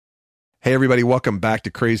Hey, everybody, welcome back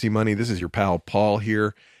to Crazy Money. This is your pal Paul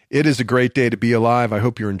here. It is a great day to be alive. I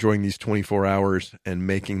hope you're enjoying these 24 hours and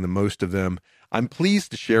making the most of them. I'm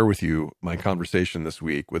pleased to share with you my conversation this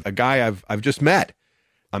week with a guy I've just met.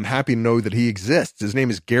 I'm happy to know that he exists. His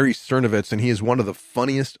name is Gary Sernovitz, and he is one of the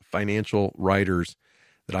funniest financial writers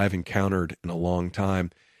that I've encountered in a long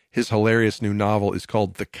time. His hilarious new novel is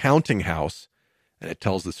called The Counting House, and it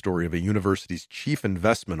tells the story of a university's chief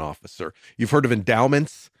investment officer. You've heard of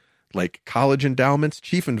endowments? Like college endowments,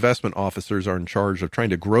 chief investment officers are in charge of trying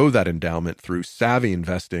to grow that endowment through savvy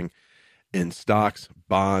investing in stocks,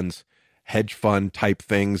 bonds, hedge fund type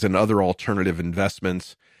things, and other alternative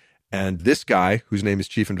investments. And this guy, whose name is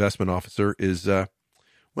chief investment officer, is,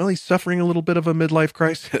 he's suffering a little bit of a midlife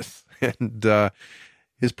crisis. And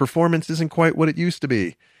his performance isn't quite what it used to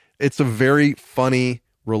be. It's a very funny,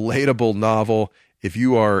 relatable novel. If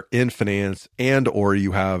you are in finance and or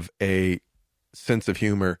you have a sense of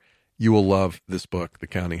humor, you will love this book, The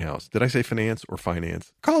Counting House. Did I say finance or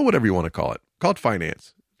finance? Call it whatever you want to call it. Call it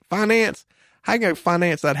finance. Finance. How can I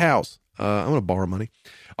finance that house? I'm going to borrow money.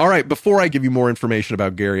 All right. Before I give you more information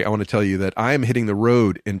about Gary, I want to tell you that I am hitting the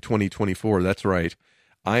road in 2024. That's right.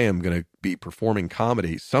 I am going to be performing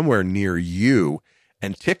comedy somewhere near you.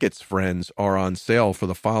 And tickets, friends, are on sale for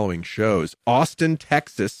the following shows. Austin,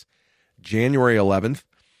 Texas, January 11th.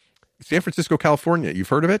 San Francisco, California. You've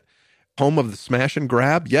heard of it? Home of the smash and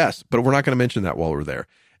grab? Yes, but we're not going to mention that while we're there.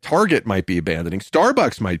 Target might be abandoning.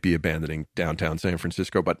 Starbucks might be abandoning downtown San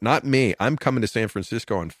Francisco, but not me. I'm coming to San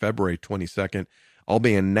Francisco on February 22nd. I'll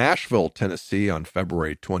be in Nashville, Tennessee on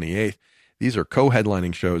February 28th. These are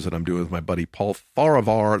co-headlining shows that I'm doing with my buddy Paul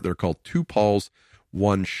Farivar. They're called Two Pauls,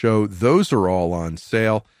 One Show. Those are all on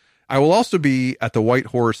sale. I will also be at the White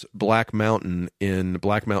Horse Black Mountain in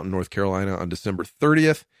Black Mountain, North Carolina on December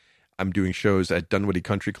 30th. I'm doing shows at Dunwoody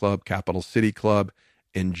Country Club, Capital City Club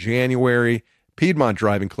in January, Piedmont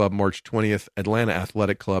Driving Club March 20th, Atlanta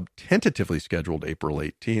Athletic Club tentatively scheduled April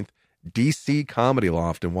 18th, DC Comedy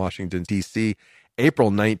Loft in Washington, D.C., April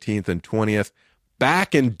 19th and 20th,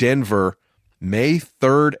 back in Denver, May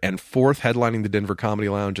 3rd and 4th, headlining the Denver Comedy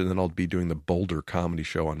Lounge, and then I'll be doing the Boulder Comedy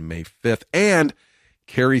Show on May 5th, and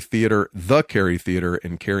Cary Theater, the Cary Theater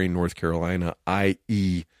in Cary, North Carolina,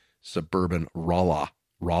 i.e. suburban Raleigh.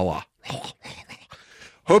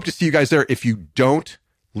 Hope to see you guys there. If you don't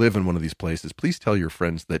live in one of these places, please tell your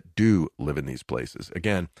friends that do live in these places.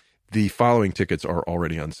 Again, the following tickets are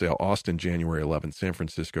already on sale. Austin, January 11th, San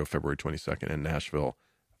Francisco, February 22nd, and Nashville,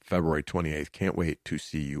 February 28th. Can't wait to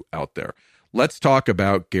see you out there. Let's talk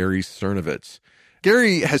about Gary Sernovitz.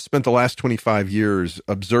 Gary has spent the last 25 years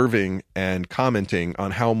observing and commenting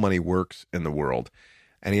on how money works in the world.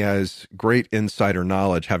 And he has great insider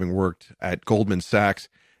knowledge, having worked at Goldman Sachs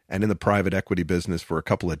and in the private equity business for a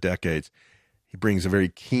couple of decades. He brings a very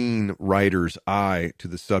keen writer's eye to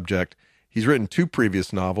the subject. He's written 2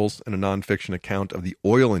 previous novels and a nonfiction account of the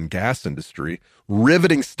oil and gas industry.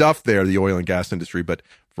 Riveting stuff there, the oil and gas industry, but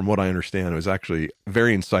from what I understand, it was actually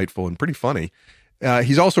very insightful and pretty funny.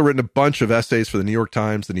 He's also written a bunch of essays for the New York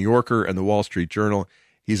Times, the New Yorker, and the Wall Street Journal.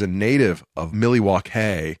 He's a native of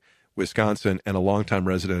Milwaukee, Wisconsin, and a longtime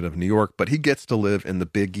resident of New York, but he gets to live in the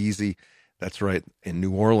Big Easy. That's right, in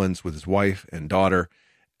New Orleans with his wife and daughter.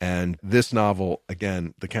 And this novel,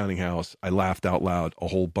 again, The Counting House, I laughed out loud a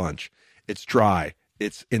whole bunch. It's dry,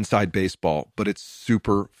 it's inside baseball, but it's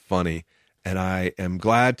super funny. And I am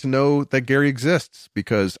glad to know that Gary exists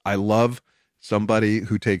because I love somebody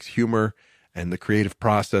who takes humor and the creative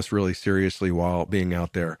process really seriously while being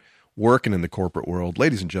out there working in the corporate world.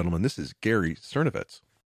 Ladies and gentlemen, this is Gary Sernovitz.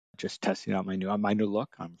 Just testing out my new look.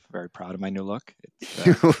 I'm very proud of my new look.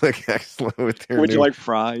 You look excellent with your Would you like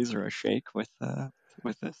fries or a shake with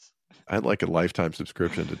this? I'd like a lifetime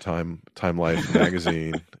subscription to Time Life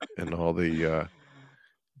magazine and all the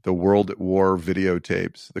World at War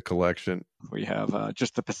videotapes, the collection. We have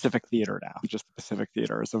just the Pacific Theater now. Just the Pacific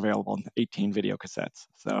Theater is available in 18 video cassettes.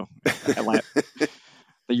 So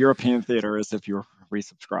the European Theater is if you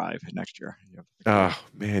resubscribe next year. Oh,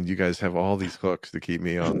 man, you guys have all these hooks to keep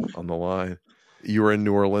me on the line. You were in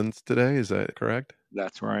New Orleans today, is that correct?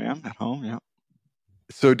 That's where I am, at home, yeah.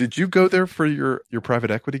 So did you go there for your private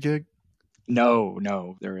equity gig?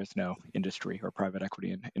 No, there is no industry or private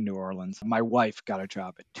equity in New Orleans. My wife got a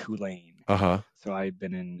job at Tulane. So I'd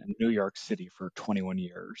been in New York City for 21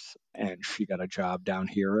 years, and she got a job down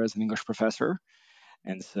here as an English professor.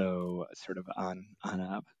 And so sort of on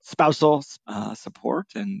a spousal support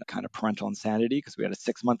and kind of parental insanity, because we had a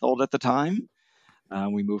 6-month-old at the time.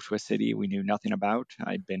 We moved to a city we knew nothing about.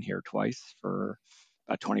 I'd been here twice for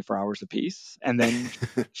 24 hours apiece. And then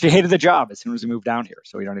she hated the job as soon as we moved down here.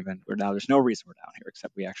 So there's no reason we're down here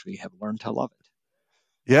except we actually have learned to love it.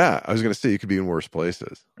 Yeah, I was going to say you could be in worse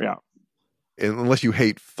places. Yeah. Unless you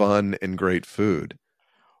hate fun and great food.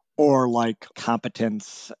 Or like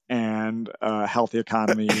competence and healthy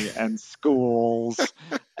economy and schools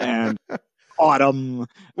and autumn,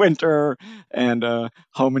 winter, and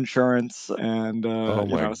home insurance and Oh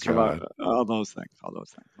my God. all those things.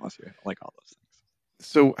 Unless you like all those things.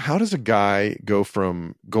 So how does a guy go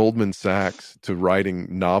from Goldman Sachs to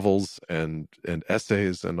writing novels and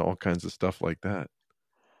essays and all kinds of stuff like that?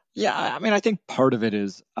 Yeah, I mean, I think part of it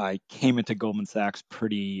is I came into Goldman Sachs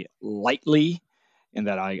pretty lightly in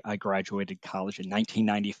that I graduated college in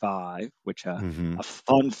 1995, which a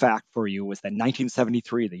fun fact for you was that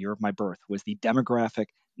 1973, the year of my birth, was the demographic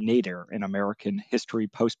nadir in American history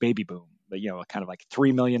post-baby boom. But, kind of like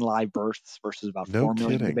 3 million live births versus about 4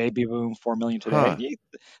 million in the baby boom, 4 million today. Huh. You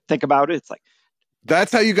think about it, it's like...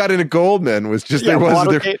 That's how you got into Goldman, was just there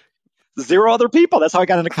was... Zero other people. That's how I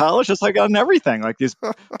got into college. That's how I got into everything. Like these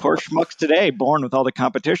poor schmucks today, born with all the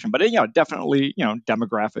competition. But definitely,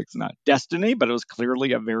 demographics not destiny, but it was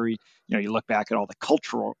clearly a very, you look back at all the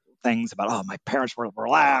cultural things about, oh, my parents were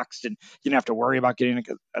relaxed and you didn't have to worry about getting it.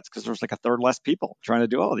 That's because there's like a third less people trying to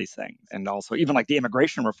do all these things. And also even like the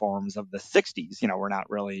immigration reforms of the 60s, we're not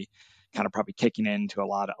really kind of probably kicking into a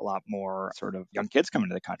lot more sort of young kids coming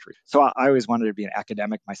to the country. So I always wanted to be an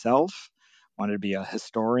academic myself. Wanted to be a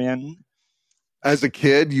historian. As a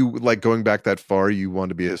kid, you like going back that far, you wanted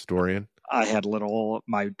to be a historian? I had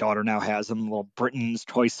my daughter now has them, little Britain's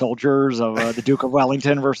toy soldiers of the Duke of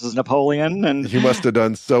Wellington versus Napoleon. And you must have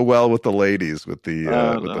done so well with the ladies, with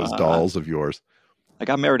those dolls of yours. I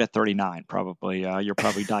got married at 39, probably. Your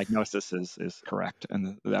diagnosis is correct.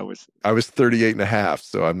 And that was... I was 38 and a half,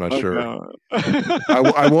 so I'm not sure.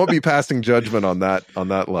 I won't be passing judgment on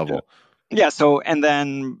that level. Yeah, so, and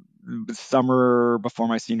then... summer before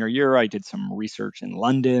my senior year, I did some research in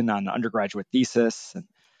London on an undergraduate thesis and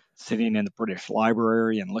sitting in the British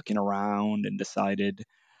Library and looking around and decided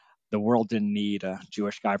the world didn't need a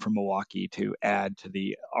Jewish guy from Milwaukee to add to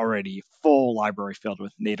the already full library filled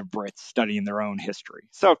with native Brits studying their own history.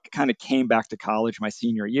 So kind of came back to college my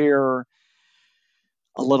senior year,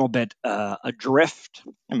 a little bit adrift.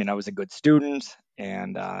 I mean, I was a good student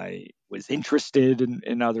and I was interested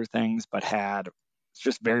in other things, but had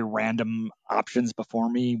just very random options before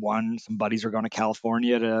me. One, some buddies were going to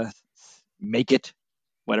California to make it,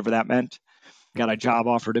 whatever that meant. Got a job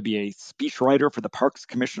offer to be a speechwriter for the Parks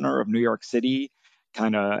Commissioner of New York City,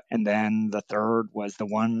 and then the third was the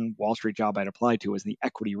one Wall Street job I'd applied to was the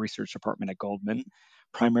equity research department at Goldman,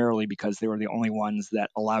 primarily because they were the only ones that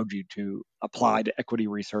allowed you to apply to equity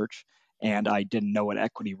research, and I didn't know what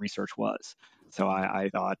equity research was. So I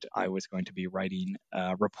thought I was going to be writing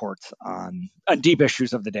reports on deep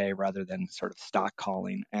issues of the day rather than sort of stock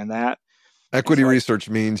calling. And that equity research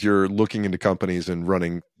means you're looking into companies and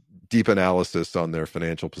running deep analysis on their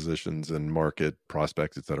financial positions and market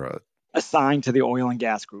prospects, et cetera. Assigned to the oil and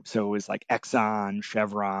gas group. So it was like Exxon,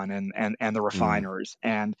 Chevron, and the refiners.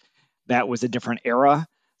 And that was a different era.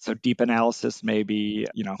 So deep analysis may be,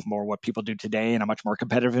 more what people do today in a much more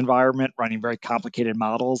competitive environment, running very complicated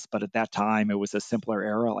models. But at that time, it was a simpler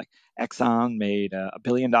era. Like Exxon made $1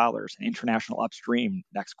 billion in international upstream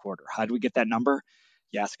next quarter. How do we get that number?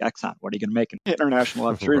 You ask Exxon, what are you going to make in international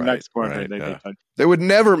upstream next quarter? They would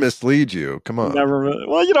never mislead you. Come on. Never.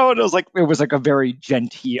 Well, it was like a very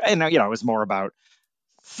genteel, and it was more about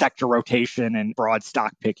sector rotation and broad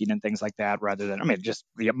stock picking and things like that, rather than, just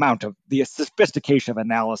the sophistication of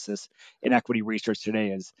analysis in equity research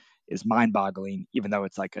today is mind-boggling, even though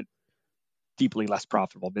it's like a deeply less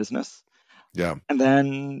profitable business. Yeah. And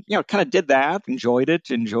then, kind of did that,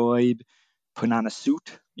 enjoyed putting on a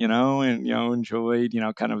suit, and, enjoyed,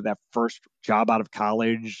 kind of that first job out of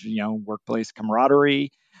college, workplace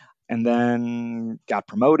camaraderie. And then got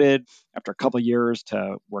promoted after a couple of years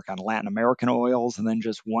to work on Latin American oils. And then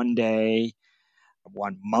just one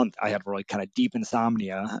month, I had really kind of deep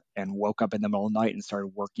insomnia and woke up in the middle of the night and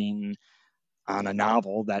started working on a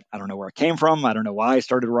novel that I don't know where it came from. I don't know why I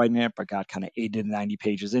started writing it, but got kind of 80 to 90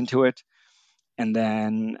 pages into it. And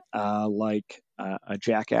then like a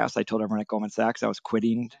jackass, I told everyone at Goldman Sachs I was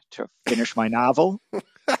quitting to finish my novel.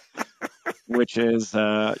 Which is,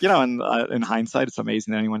 in hindsight, it's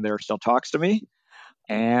amazing that anyone there still talks to me.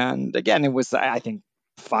 And again, it was, I think,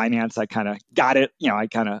 finance. I kind of got it. I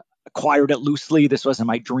kind of acquired it loosely. This wasn't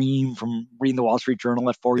my dream from reading the Wall Street Journal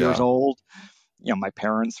at 4 years old. My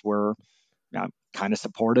parents were kind of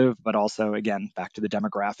supportive, but also, again, back to the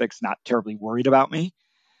demographics, not terribly worried about me.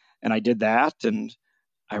 And I did that. And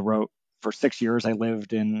I wrote For 6 years, I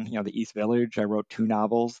lived in, the East Village. I wrote 2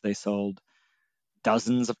 novels. They sold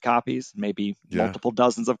dozens of copies, maybe multiple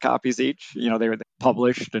dozens of copies each. They were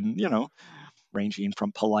published and, ranging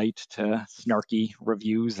from polite to snarky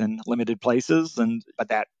reviews in limited places. But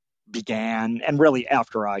that began, and really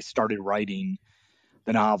after I started writing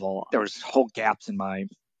the novel, there was whole gaps in my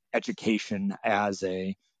education as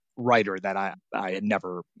a writer that I had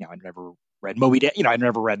never, I'd never read Moby Dick. I'd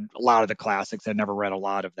never read a lot of the classics. I'd never read a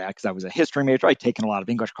lot of that because I was a history major. I'd taken a lot of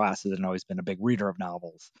English classes and always been a big reader of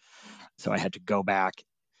novels. So I had to go back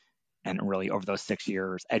and really, over those 6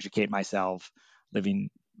 years, educate myself, living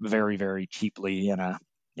very, very cheaply in a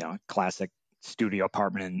classic studio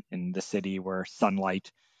apartment in the city where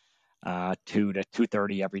sunlight 2 to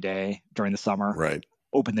 2:30 every day during the summer. Right.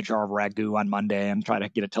 Open the jar of ragu on Monday and try to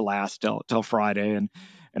get it to last till Friday and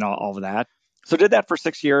all of that. So did that for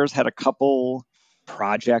 6 years. Had a couple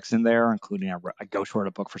projects in there, including I ghost wrote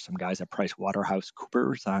a book for some guys at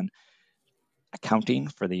PricewaterhouseCoopers on accounting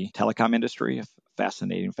for the telecom industry. A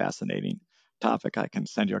fascinating topic. I can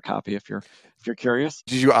send you a copy if you're curious.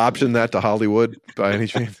 Did you option that to Hollywood by any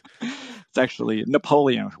chance? It's actually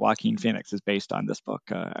Napoleon. Joaquin Phoenix is based on this book.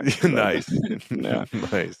 Nice.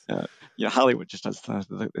 Nice. Hollywood just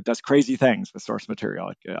does crazy things with source material,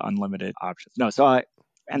 like unlimited options.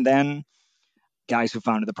 And then guys who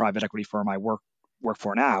founded the private equity firm I work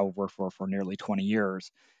for nearly 20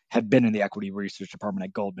 years, had been in the equity research department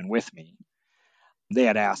at Goldman with me. They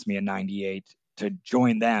had asked me in 98 to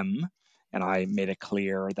join them, and I made it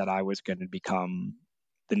clear that I was going to become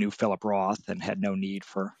the new Philip Roth and had no need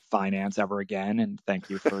for finance ever again. And thank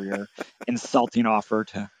you for your insulting offer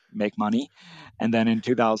to make money. And then in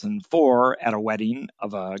 2004, at a wedding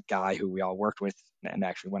of a guy who we all worked with and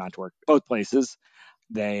actually went on to work both places,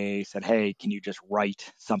 they said, hey, can you just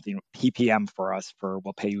write something PPM for us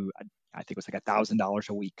we'll pay you, I think it was like $1,000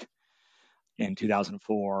 a week in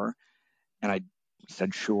 2004. And I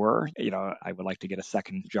said, sure, I would like to get a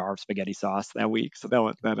second jar of spaghetti sauce that week. So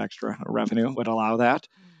that extra revenue would allow that.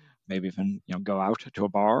 Maybe even, go out to a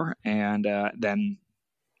bar. And then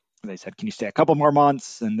they said, can you stay a couple more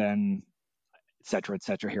months? And then et cetera, et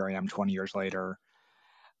cetera. Here I am 20 years later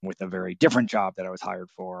with a very different job that I was hired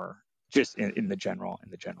for, just in the general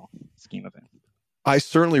scheme of it. I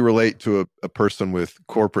certainly relate to a person with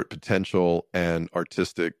corporate potential and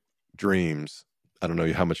artistic dreams. I don't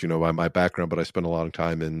know how much you know about my background, but I spent a lot of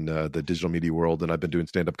time in the digital media world, and I've been doing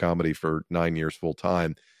stand-up comedy for 9 years full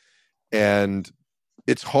time. And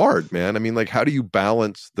it's hard, man. I mean, like, how do you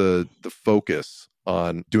balance the focus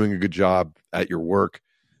on doing a good job at your work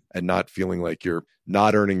and not feeling like you're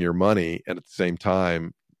not earning your money, and at the same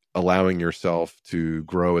time allowing yourself to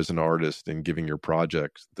grow as an artist and giving your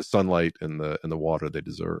projects the sunlight and the water they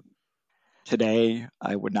deserve? Today,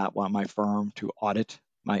 I would not want my firm to audit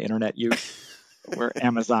my internet use. Where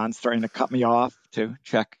Amazon's starting to cut me off to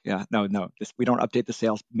check. Yeah, no, we don't update the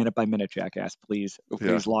sales minute by minute, jackass. Please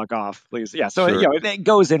log off, please. Yeah, so sure. It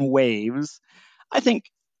goes in waves. I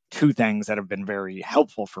think 2 things that have been very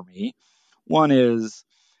helpful for me. One is,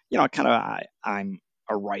 I'm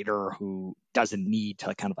a writer who doesn't need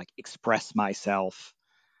to kind of like express myself,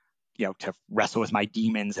 to wrestle with my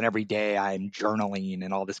demons, and every day I'm journaling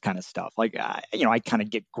and all this kind of stuff. Like, I kind of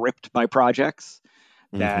get gripped by projects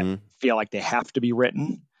that feel like they have to be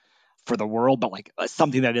written for the world, but like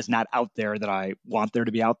something that is not out there that I want there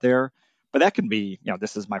to be out there. But that can be,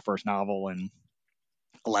 this is my first novel in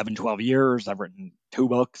 11, 12 years. I've written 2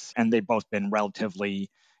 books, and they've both been relatively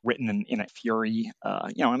written in a fury.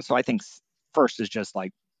 And so I think first is just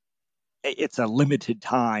like, it's a limited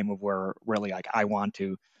time of where really like I want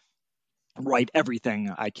to write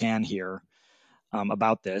everything I can here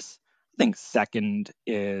about this. I think second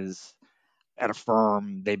is, at a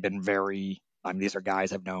firm, they've been very, these are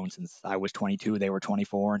guys I've known since I was 22, they were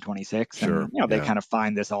 24 and 26. Sure. And, they kind of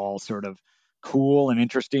find this all sort of cool and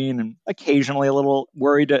interesting, and occasionally a little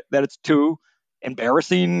worried that it's too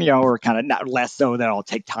embarrassing, or kind of not less so that I'll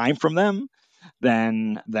take time from them.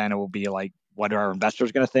 Then it will be like, what are our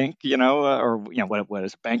investors going to think, or, what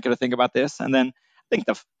is a bank going to think about this? And then I think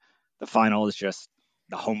the final is just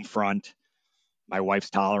the home front. My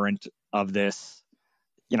wife's tolerant of this.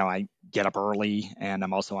 I get up early, and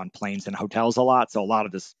I'm also on planes and hotels a lot. So a lot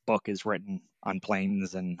of this book is written on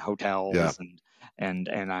planes and hotels, and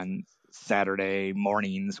on Saturday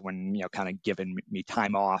mornings when, kind of giving me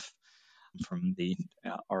time off from the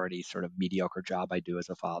already sort of mediocre job I do as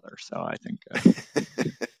a father. So I think.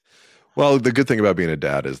 Well, the good thing about being a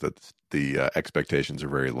dad is that the expectations are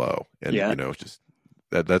very low, and just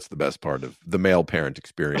that's the best part of the male parent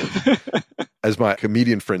experience. As my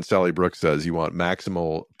comedian friend Sally Brooks says, you want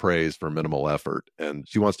maximal praise for minimal effort. And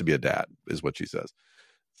she wants to be a dad, is what she says.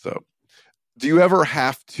 So do you ever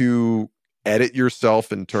have to edit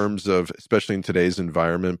yourself in terms of, especially in today's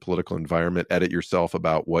environment, political environment, edit yourself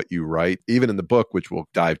about what you write? Even in the book, which we'll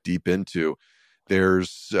dive deep into,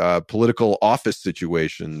 there's political office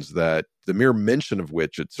situations that the mere mention of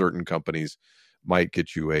which at certain companies might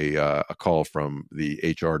get you a call from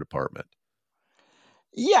the HR department.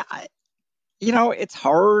 Yeah, it's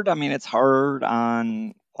hard. I mean, it's hard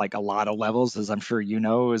on like a lot of levels, as I'm sure you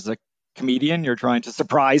know, as a comedian, you're trying to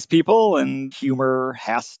surprise people, and humor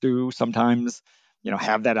has to sometimes,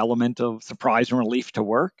 have that element of surprise and relief to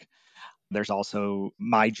work. There's also,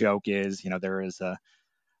 my joke is, there is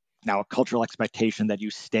now a cultural expectation that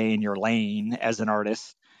you stay in your lane as an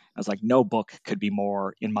artist. I was like, no book could be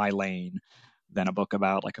more in my lane than a book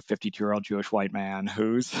about like a 52-year-old Jewish white man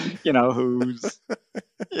who's having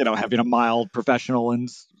a mild professional and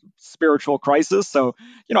spiritual crisis. So,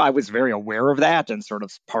 I was very aware of that, and sort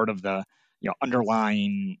of part of the,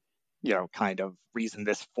 underlying, kind of reason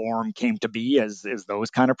this form came to be is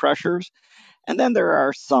those kind of pressures. And then there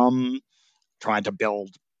are some trying to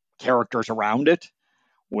build characters around it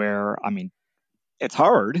where, I mean, it's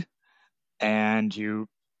hard, and you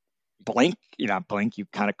blink, you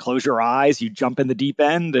kind of close your eyes, you jump in the deep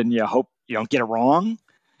end, and you hope you don't get it wrong.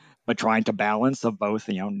 But trying to balance of both,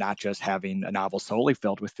 not just having a novel solely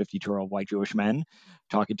filled with 52-year-old white Jewish men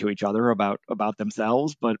talking to each other about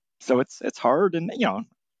themselves, but so it's hard, and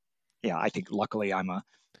I think luckily I'm a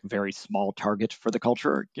very small target for the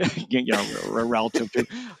culture, relative to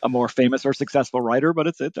a more famous or successful writer, but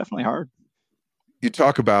it's definitely hard. You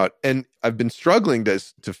talk about, and I've been struggling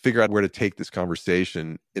to figure out where to take this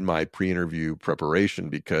conversation in my pre-interview preparation,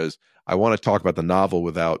 because I want to talk about the novel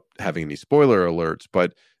without having any spoiler alerts,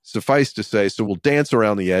 but suffice to say, so we'll dance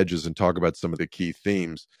around the edges and talk about some of the key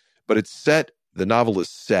themes, but the novel is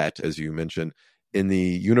set, as you mentioned, in the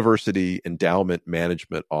University Endowment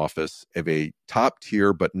Management Office of a top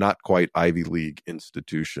tier, but not quite Ivy League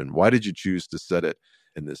institution. Why did you choose to set it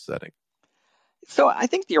in this setting? So I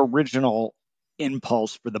think the original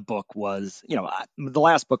impulse for the book was, the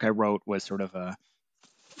last book I wrote was sort of a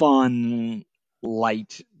fun,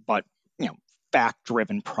 light, but,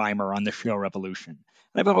 fact-driven primer on the show Revolution.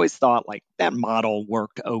 And I've always thought like that model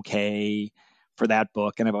worked okay for that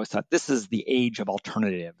book. And I've always thought this is the age of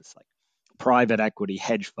alternatives, like private equity,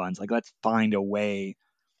 hedge funds. Like, let's find a way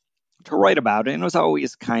to write about it. And it was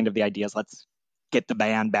always kind of the idea is let's get the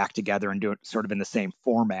band back together and do it sort of in the same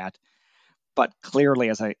format. But clearly,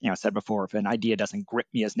 as I said before, if an idea doesn't grip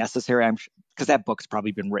me as necessary, because that book's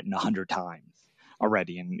probably been written 100 times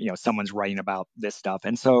already, and someone's writing about this stuff.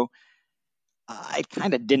 And so I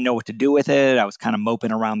kind of didn't know what to do with it. I was kind of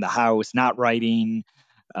moping around the house, not writing,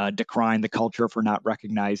 decrying the culture for not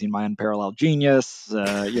recognizing my unparalleled genius,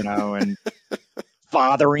 and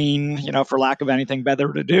fathering, for lack of anything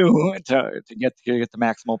better to do to get the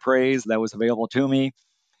maximal praise that was available to me.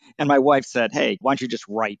 And my wife said, "Hey, why don't you just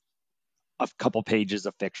write a couple pages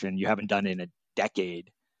of fiction? You haven't done it in a decade.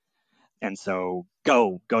 And so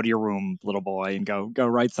go to your room, little boy, and go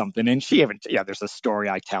write something." And there's a story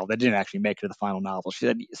I tell that didn't actually make it to the final novel. She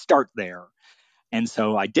said, "Start there." And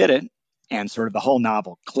so I did it, and sort of the whole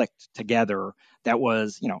novel clicked together. That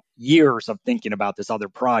was, years of thinking about this other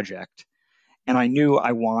project. And I knew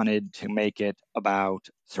I wanted to make it about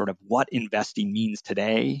sort of what investing means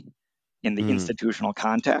today in the institutional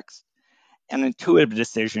context. An intuitive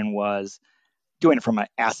decision was doing it from an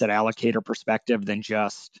asset allocator perspective than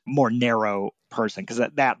just more narrow person, because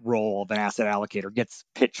that role of an asset allocator gets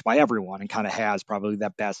pitched by everyone and kind of has probably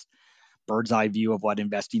that best bird's eye view of what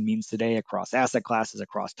investing means today across asset classes,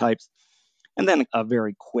 across types. And then a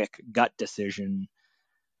very quick gut decision,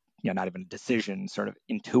 not even a decision, sort of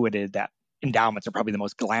intuited that endowments are probably the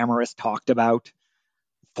most glamorous, talked about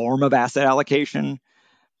form of asset allocation.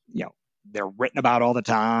 They're written about all the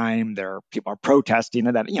time. People are protesting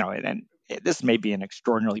and that, and this may be an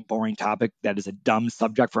extraordinarily boring topic that is a dumb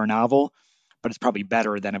subject for a novel, but it's probably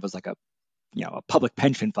better than if it was like a public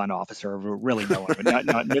pension fund officer. Really, no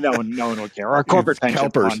one would care. Or a corporate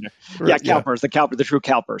pension fund. Right, CalPERS, the true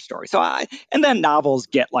CalPERS story. So and then novels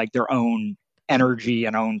get like their own energy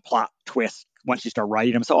and own plot twist once you start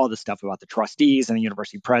writing them. So all this stuff about the trustees and the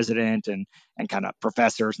university president and kind of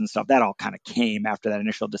professors and stuff, that all kind of came after that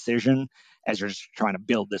initial decision as you're just trying to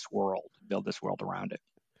build this world around it.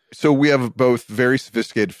 So we have both very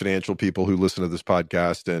sophisticated financial people who listen to this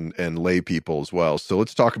podcast and lay people as well. So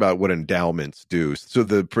let's talk about what endowments do. So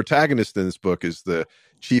the protagonist in this book is the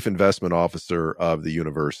chief investment officer of the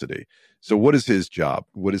university. So what is his job?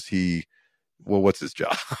 What is he Well, what's his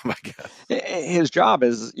job, I guess? His job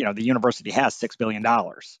is, the university has $6 billion and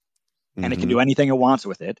it can Mm-hmm. do anything it wants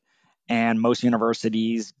with it. And most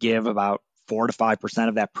universities give about 4 to 5%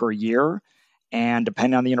 of that per year. And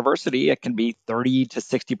depending on the university, it can be 30 to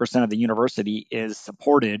 60% of the university is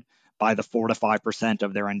supported by the 4 to 5%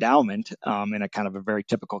 of their endowment in a kind of a very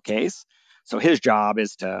typical case. So his job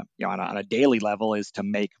is to, on a daily level, is to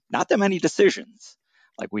make not that many decisions.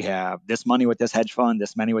 Like we have this money with this hedge fund,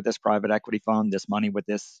 this money with this private equity fund, this money with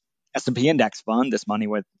this S&P index fund, this money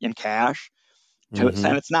with in cash.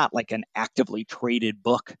 And it's not like an actively traded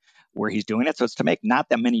book where he's doing it. So it's to make not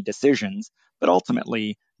that many decisions, but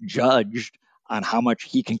ultimately judged on how much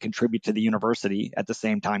he can contribute to the university, at the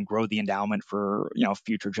same time grow the endowment for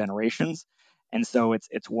future generations. And so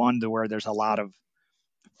it's one to where there's a lot of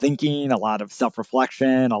thinking, a lot of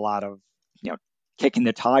self-reflection, a lot of kicking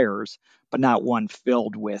the tires, but not one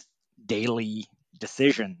filled with daily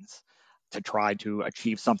decisions to try to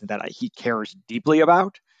achieve something that he cares deeply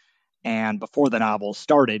about. And before the novel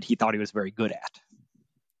started, he thought he was very good at.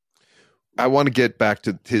 I want to get back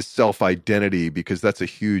to his self-identity, because that's a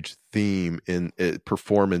huge theme in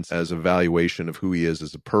performance as a valuation of who he is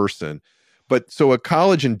as a person. But so a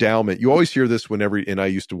college endowment, you always hear this and I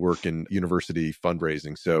used to work in university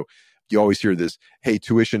fundraising. So you always hear this, hey,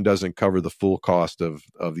 tuition doesn't cover the full cost of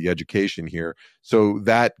the education here. So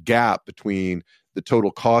that gap between the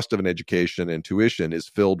total cost of an education and tuition is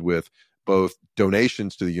filled with both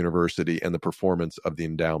donations to the university and the performance of the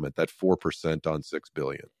endowment, that 4% on $6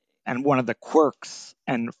 billion. And one of the quirks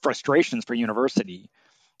and frustrations for university,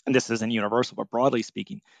 and this isn't universal, but broadly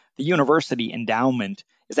speaking, the university endowment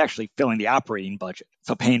is actually filling the operating budget.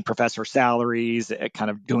 So paying professor salaries,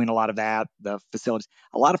 kind of doing a lot of that, the facilities.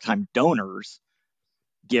 A lot of time donors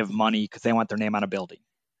give money because they want their name on a building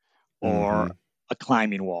or a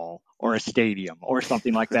climbing wall or a stadium or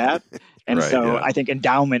something like that. And right, so yeah. I think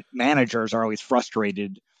endowment managers are always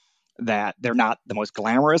frustrated that they're not the most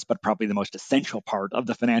glamorous, but probably the most essential part of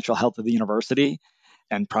the financial health of the university.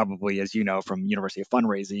 And probably, as you know, from university of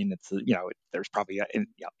fundraising, it's there's probably an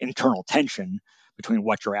internal tension between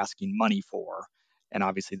what you're asking money for. And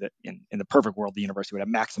obviously, that in the perfect world, the university would have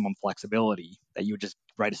maximum flexibility that you would just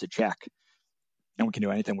write us a check, and we can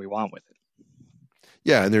do anything we want with it.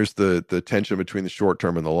 Yeah, and there's the tension between the short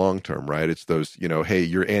term and the long term, right? It's those, hey,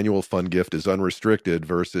 your annual fund gift is unrestricted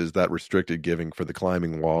versus that restricted giving for the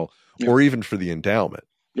climbing wall or even for the endowment.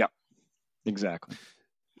 Yeah, exactly.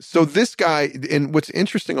 So this guy, and what's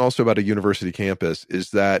interesting also about a university campus is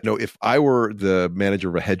that, if I were the manager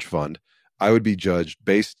of a hedge fund, I would be judged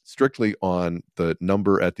based strictly on the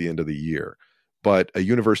number at the end of the year. But a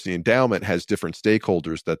university endowment has different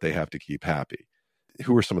stakeholders that they have to keep happy.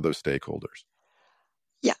 Who are some of those stakeholders?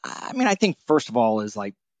 Yeah, I mean, I think first of all is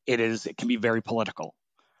it can be very political.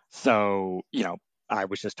 So, I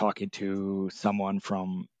was just talking to someone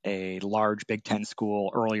from a large Big Ten school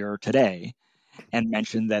earlier today and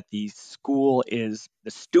mentioned that the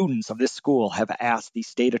students of this school have asked the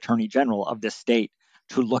state attorney general of this state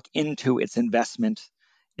to look into its investment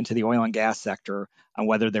into the oil and gas sector and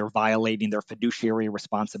whether they're violating their fiduciary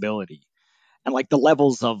responsibility. And the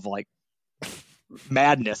levels of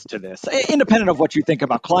madness to this, independent of what you think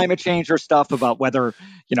about climate change or stuff about whether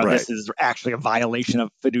right. This is actually a violation of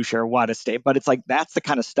fiduciary what a state, but it's that's the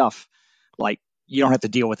kind of stuff you don't have to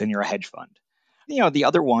deal with in your hedge fund. The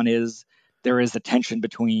other one is there is a tension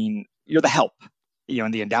between you're the help,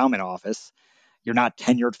 in the endowment office, you're not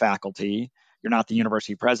tenured faculty, you're not the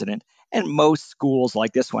university president, and most schools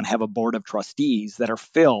like this one have a board of trustees that are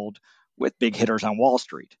filled with big hitters on Wall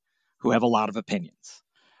Street who have a lot of opinions.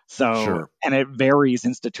 So, sure. And it varies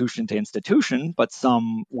institution to institution, but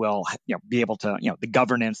some will, be able to, the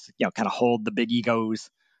governance, kind of hold the big egos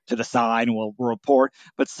to the side and will report.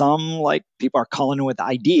 But some, people are calling in with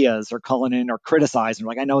ideas or calling in or criticizing.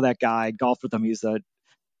 I know that guy, I golfed with him, he's a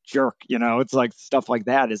jerk. It's stuff like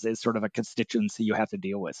that is sort of a constituency you have to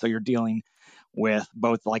deal with. So you're dealing with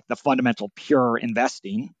both the fundamental pure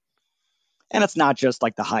investing, and it's not just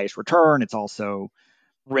the highest return. It's also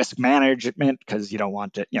risk management, because you don't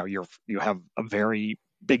want to, you have a very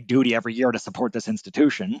big duty every year to support this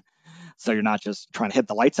institution. So you're not just trying to hit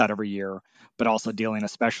the lights out every year, but also dealing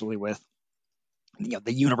especially with,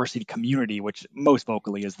 the university community, which most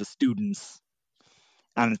vocally is the students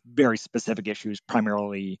on very specific issues,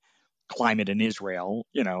 primarily climate in Israel,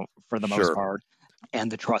 for the most part,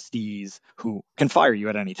 and the trustees who can fire you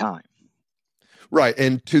at any time. Right.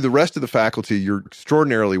 And to the rest of the faculty, you're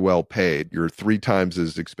extraordinarily well paid. You're 3 times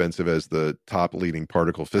as expensive as the top leading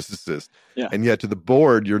particle physicist. Yeah. And yet to the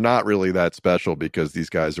board, you're not really that special because these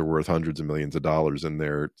guys are worth hundreds of millions of dollars and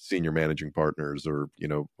they're senior managing partners or,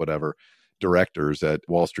 whatever. directors at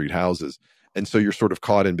Wall Street houses. And so you're sort of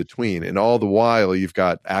caught in between. And all the while, you've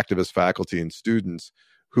got activist faculty and students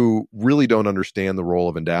who really don't understand the role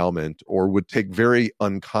of endowment or would take very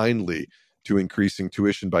unkindly to increasing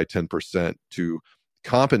tuition by 10% to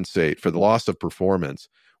compensate for the loss of performance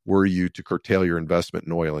were you to curtail your investment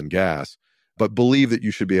in oil and gas, but believe that you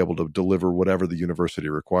should be able to deliver whatever the university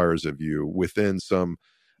requires of you within some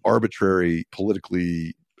arbitrary,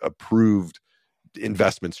 politically approved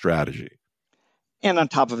investment strategy. And on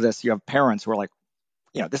top of this, you have parents who are like,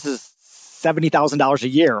 this is $70,000 a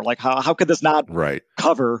year. Like, how could this not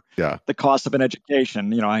cover the cost of an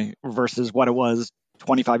education, versus what it was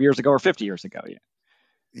 25 years ago or 50 years ago?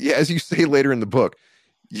 Yeah, as you say later in the book,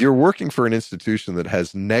 you're working for an institution that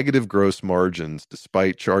has negative gross margins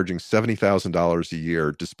despite charging $70,000 a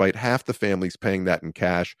year, despite half the families paying that in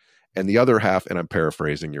cash, and the other half, and I'm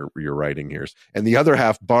paraphrasing your writing here, and the other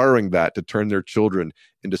half borrowing that to turn their children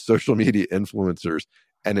into social media influencers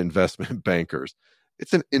and investment bankers.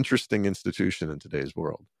 It's an interesting institution in today's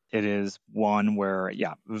world. It is one where,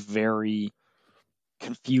 very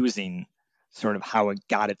confusing sort of how it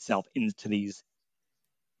got itself into these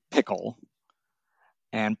pickle.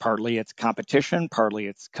 And partly it's competition, partly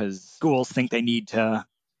it's because schools think they need to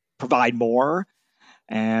provide more,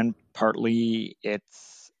 and partly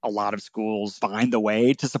it's a lot of schools find the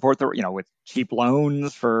way to support with cheap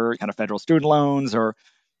loans for kind of federal student loans or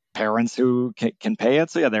parents who can pay it.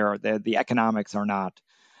 So the economics are not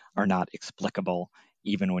explicable,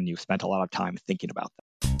 even when you've spent a lot of time thinking about them.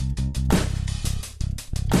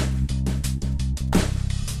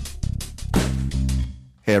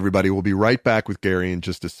 Hey, everybody, we'll be right back with Gary in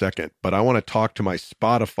just a second, but I want to talk to my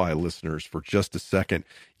Spotify listeners for just a second.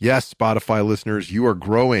 Yes, Spotify listeners, you are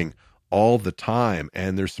growing all the time,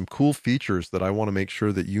 and there's some cool features that I want to make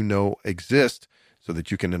sure that you know exist so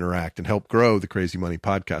that you can interact and help grow the Crazy Money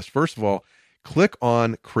podcast. First of all, click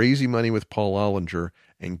on Crazy Money with Paul Ollinger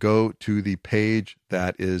and go to the page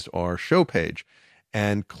that is our show page.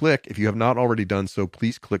 And click, if you have not already done so,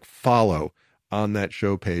 please click follow on that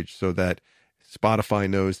show page so that Spotify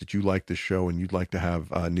knows that you like this show and you'd like to have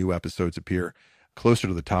new episodes appear closer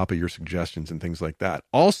to the top of your suggestions and things like that.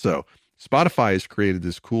 Also, Spotify has created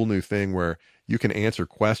this cool new thing where you can answer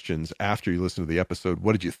questions after you listen to the episode.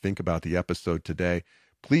 What did you think about the episode today?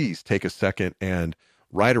 Please take a second and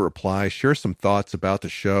write a reply, share some thoughts about the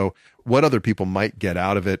show, what other people might get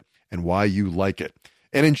out of it, and why you like it.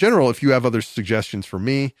 And in general, if you have other suggestions for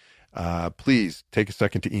me, please take a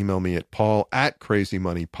second to email me at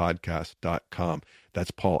paul@crazymoneypodcast.com.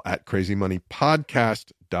 That's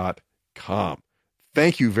paul@crazymoneypodcast.com.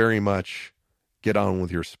 Thank you very much. Get on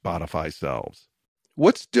with your Spotify selves.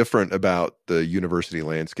 What's different about the university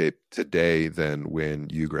landscape today than when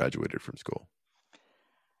you graduated from school?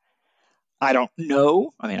 I don't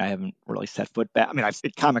know. I mean, I haven't really set foot back. I mean,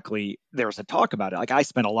 comically, there was a talk about it. Like, I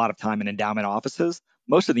spent a lot of time in endowment offices.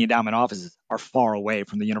 Most of the endowment offices are far away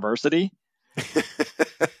from the university.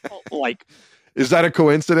 Is that a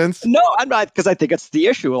coincidence? No, I'm not, because I think it's the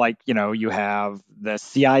issue. Like, you have the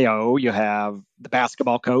CIO, you have the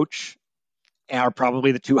basketball coach, are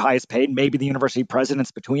probably the two highest paid. Maybe the university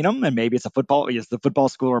president's between them, and maybe it's the football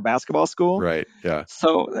school or basketball school. Right. Yeah.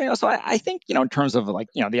 So, I think, in terms of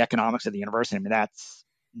the economics of the university, I mean, that's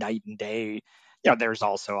night and day. There's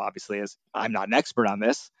also, obviously, as I'm not an expert on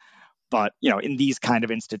this, but, in these kind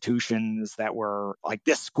of institutions that were like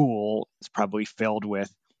this school is probably filled with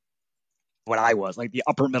what I was like the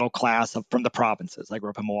upper middle class from the provinces. I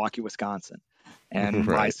grew up in Milwaukee, Wisconsin, and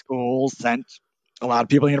my school sent a lot of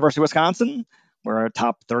people to the University of Wisconsin, where a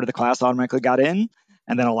top third of the class automatically got in.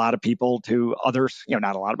 And then a lot of people to others,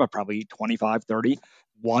 not a lot, but probably 25, 30,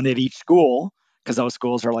 one at each school, because those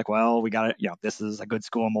schools are like, well, we got to, this is a good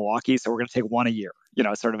school in Milwaukee, so we're going to take one a year,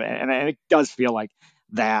 sort of. And it does feel like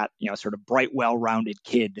that, sort of bright, well-rounded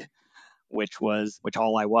kid, which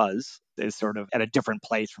all I was, is sort of at a different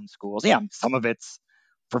place from schools. Yeah, some of it's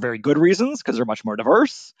for very good reasons, because they're much more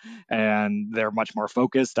diverse and they're much more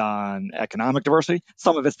focused on economic diversity.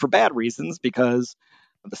 Some of it's for bad reasons, because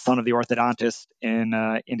the son of the orthodontist in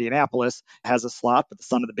Indianapolis has a slot, but the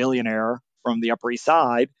son of the billionaire from the Upper East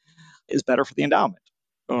Side is better for the endowment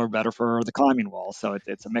or better for the climbing wall. So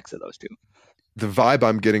it's a mix of those two. The vibe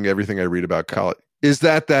I'm getting, everything I read about college, is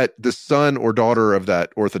that the son or daughter of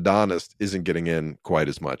that orthodontist isn't getting in quite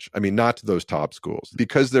as much. I mean, not to those top schools.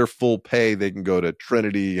 Because they're full pay, they can go to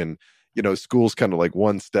Trinity and, schools kind of like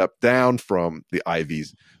one step down from the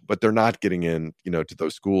Ivies, but they're not getting in, to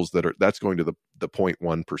those schools that's going to the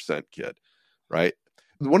 0.1% kid, right?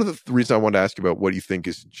 One of the reasons I wanted to ask you about what you think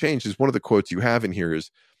has changed is one of the quotes you have in here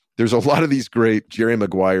is there's a lot of these great Jerry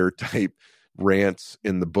Maguire type rants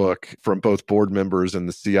in the book from both board members and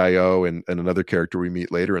the CIO and another character we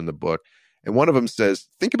meet later in the book. And one of them says,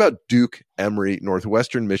 think about Duke, Emory,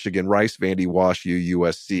 Northwestern Michigan, Rice, Vandy, Wash U,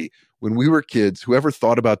 USC. When we were kids, whoever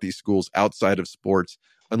thought about these schools outside of sports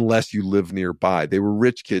unless you live nearby? They were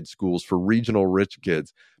rich kid schools for regional rich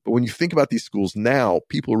kids. But when you think about these schools now,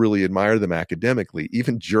 people really admire them academically.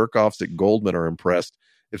 Even jerk-offs at Goldman are impressed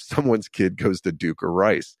if someone's kid goes to Duke or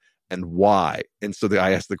Rice. And why? And so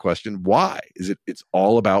I asked the question, why? It's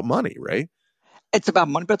all about money, right? It's about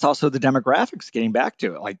money, but it's also the demographics, getting back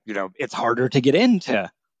to it. Like, it's harder to get into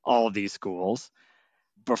all of these schools.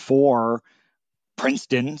 Before,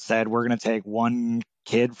 Princeton said, we're going to take one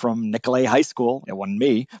kid from Nicolet High School. It wasn't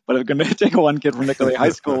me, but we're going to take one kid from Nicolet High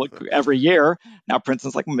School every year. Now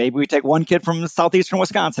Princeton's like, maybe we take one kid from southeastern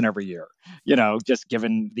Wisconsin every year, just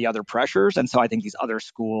given the other pressures. And so I think these other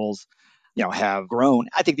schools, have grown.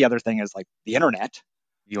 I think the other thing is like the internet.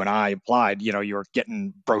 You and I applied, you were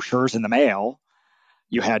getting brochures in the mail.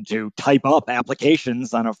 You had to type up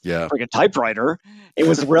applications on a friggin' typewriter. It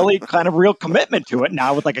was really kind of real commitment to it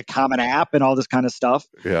now with like a common app and all this kind of stuff.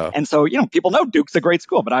 Yeah. And so, people know Duke's a great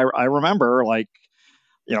school, but I remember like,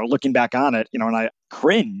 looking back on it, and I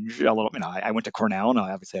cringe a little. I went to Cornell and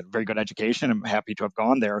I obviously had a very good education. I'm happy to have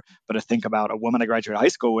gone there. But to think about a woman I graduated high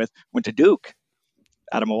school with went to Duke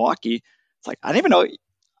out of Milwaukee. It's like, I didn't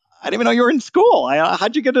even know you were in school.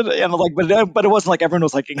 How'd you get it? And like, but it wasn't like everyone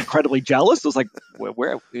was like incredibly jealous. It was like,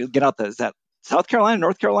 where get out is that South Carolina,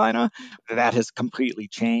 North Carolina? That has completely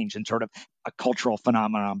changed and sort of a cultural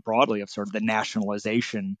phenomenon broadly of sort of the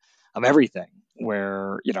nationalization of everything.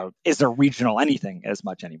 Where is there regional anything as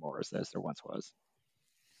much anymore as there once was?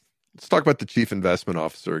 Let's talk about the chief investment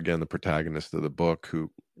officer again, the protagonist of the book.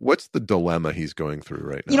 What's the dilemma he's going through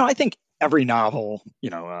right now? I think every novel,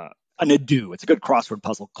 an ado. It's a good crossword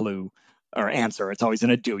puzzle clue or answer. It's always an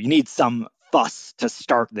ado. You need some fuss to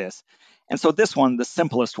start this. And so this one, the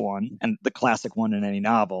simplest one, and the classic one in any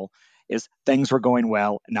novel, is things were going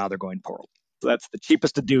well, and now they're going poorly. So that's the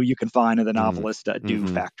cheapest ado you can find in the novelist ado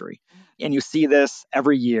factory. And you see this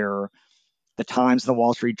every year. The Times and the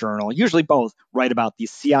Wall Street Journal, usually both, write about the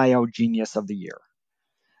CIO genius of the year.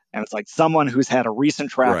 And it's like someone who's had a recent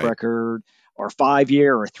track record, or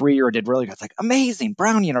 5-year or 3-year, did really good. It's like, amazing,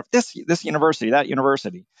 Brown, this university, that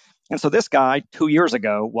university. And so this guy 2 years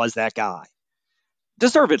ago was that guy.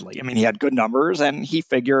 Deservedly. He had good numbers and he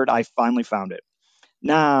figured, I finally found it.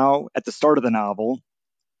 Now, at the start of the novel,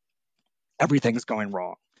 everything's going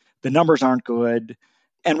wrong. The numbers aren't good.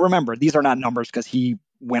 And remember, these are not numbers because he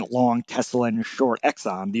went long Tesla and short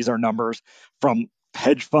Exxon. These are numbers from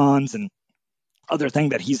hedge funds and other thing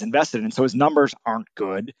that he's invested in. So his numbers aren't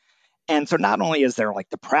good. And so not only is there like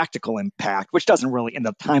the practical impact, which doesn't really, in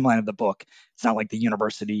the timeline of the book, it's not like the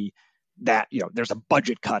university that, there's a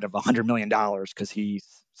budget cut of $100 million because he's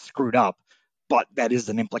screwed up, but that is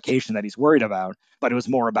an implication that he's worried about. But it was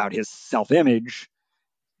more about his self-image,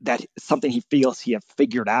 that something he feels he have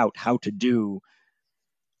figured out how to do.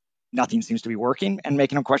 Nothing seems to be working, and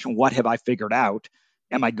making him question, what have I figured out?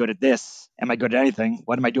 Am I good at this? Am I good at anything?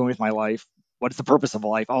 What am I doing with my life? What is the purpose of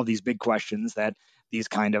life? All these big questions that these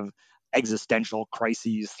kind of existential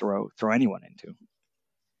crises throw anyone into.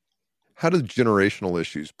 How do generational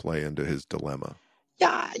issues play into his dilemma?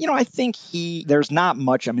 Yeah, I think there's not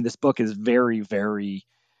much. This book is very, very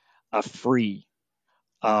free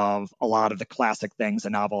of a lot of the classic things a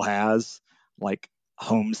novel has, like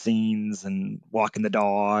home scenes and walking the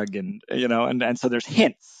dog, and and so there's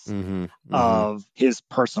hints of his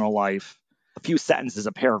personal life, a few sentences,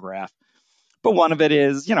 a paragraph. But one of it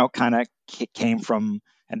is, kind of came from,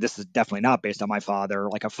 and this is definitely not based on my father,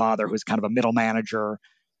 like a father who's kind of a middle manager,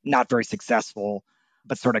 not very successful,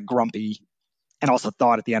 but sort of grumpy, and also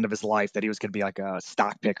thought at the end of his life that he was going to be like a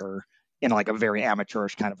stock picker in like a very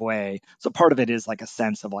amateurish kind of way. So part of it is like a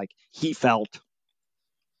sense of like he felt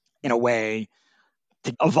in a way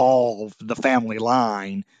to evolve the family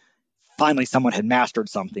line. Finally, someone had mastered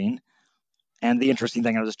something. And the interesting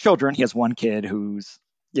thing is his children, he has one kid who's,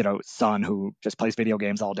 son who just plays video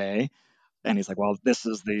games all day. And he's like, well, this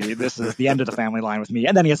is the end of the family line with me.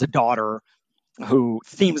 And then he has a daughter who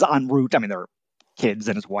seems en route. They're kids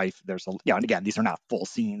and his wife. And again, these are not full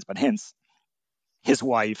scenes, but hints. His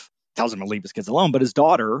wife tells him to leave his kids alone, but his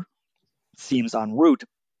daughter seems en route.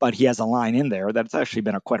 But he has a line in there that's actually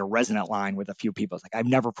been quite a resonant line with a few people. It's like, I've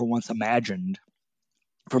never for once imagined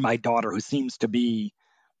for my daughter, who seems to be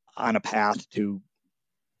on a path to,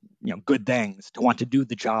 good things, to want to do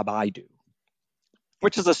the job I do.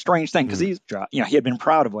 Which is a strange thing because he had been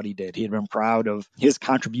proud of what he did. He had been proud of his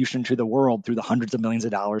contribution to the world through the hundreds of millions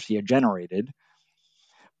of dollars he had generated.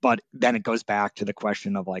 But then it goes back to the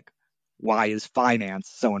question of like, why is finance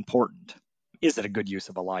so important? Is it a good use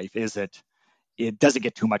of a life? Does it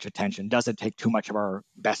get too much attention? Does it take too much of our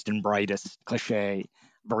best and brightest cliche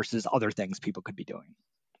versus other things people could be doing?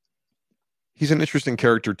 He's an interesting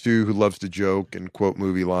character too, who loves to joke and quote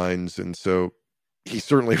movie lines. And so he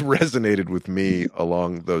certainly resonated with me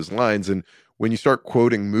along those lines. And when you start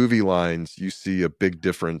quoting movie lines, you see a big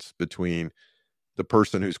difference between the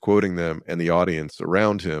person who's quoting them and the audience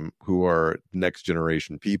around him, who are next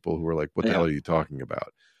generation people who are like, what the hell are you talking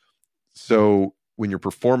about? So when your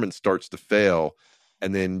performance starts to fail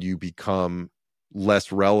and then you become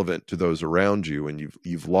less relevant to those around you, and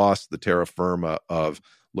you've lost the terra firma of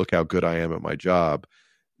look how good I am at my job,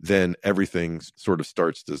 then everything sort of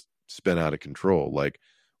starts to spin out of control. Like,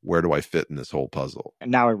 where do I fit in this whole puzzle? And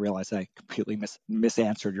now I realize I completely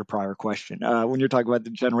misanswered your prior question when you're talking about the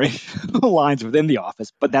generational lines within the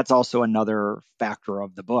office. But that's also another factor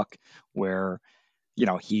of the book where,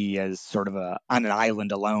 he is sort of on an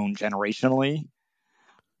island alone generationally,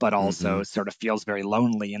 but also sort of feels very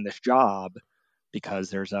lonely in this job because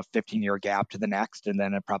there's a 15-year gap to the next, and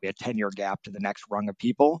then probably a 10-year gap to the next rung of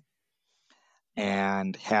people,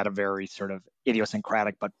 and had a very sort of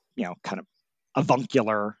idiosyncratic, but, kind of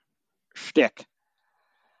avuncular shtick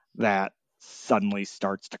that suddenly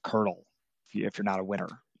starts to curdle if you're not a winner.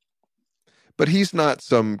 But he's not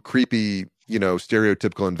some creepy,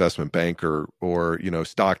 stereotypical investment banker or,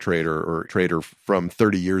 stock trader or trader from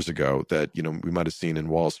 30 years ago that, we might have seen in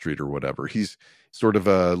Wall Street or whatever. He's sort of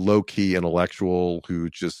a low-key intellectual who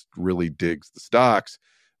just really digs the stocks,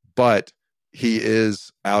 but he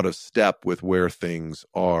is out of step with where things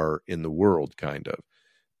are in the world, kind of.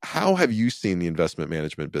 How have you seen the investment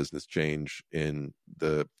management business change in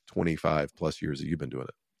the 25 plus years that you've been doing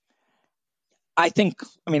it? I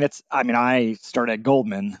started at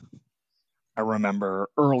Goldman. I remember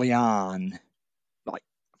early on, like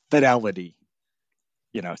Fidelity,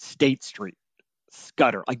 State Street,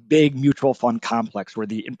 Scudder, like big mutual fund complex were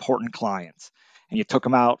the important clients. And you took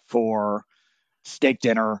them out for steak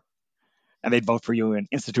dinner, and they'd vote for you in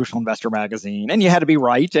Institutional Investor magazine. And you had to be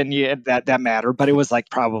right, and that mattered. But it was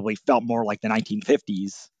probably felt more like the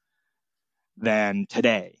 1950s than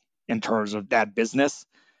today in terms of that business.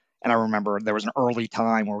 And I remember there was an early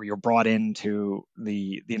time where you were brought into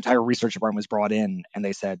the entire research department was brought in, and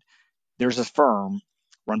they said, there's this firm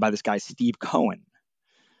run by this guy, Steve Cohen,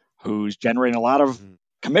 who's generating a lot of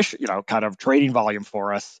commission, kind of trading volume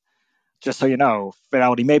for us. Just so you know,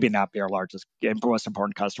 Fidelity maybe not be our largest and most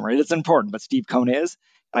important customer. It's important, but Steve Cohen is.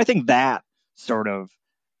 And I think that sort of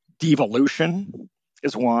devolution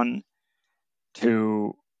is one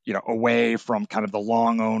to, away from kind of the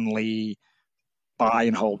long only buy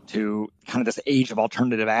and hold to kind of this age of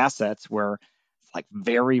alternative assets where it's like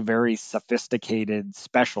very, very sophisticated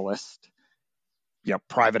specialists,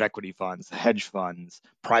 private equity funds, hedge funds,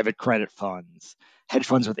 private credit funds, hedge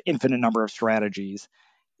funds with infinite number of strategies.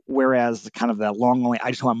 Whereas kind of the long only, I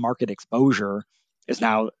just want market exposure is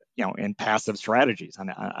now, in passive strategies on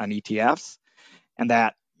ETFs. And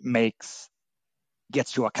that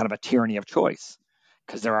gets to a kind of a tyranny of choice,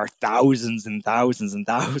 because there are thousands and thousands and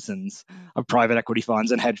thousands of private equity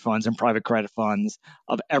funds and hedge funds and private credit funds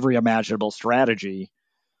of every imaginable strategy.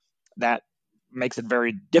 That makes it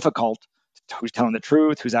very difficult who's telling the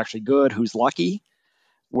truth, who's actually good, who's lucky,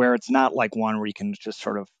 where it's not like one where you can just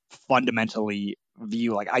sort of fundamentally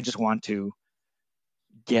view, like, I just want to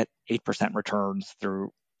get 8% returns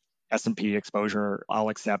through S&P exposure. I'll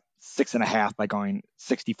accept 6.5 by going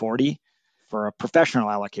 60-40. For a professional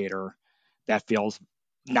allocator, that feels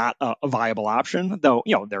not a viable option, though,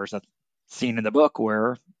 there's a scene in the book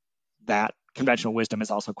where that conventional wisdom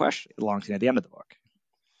is also questioned along at the end of the book.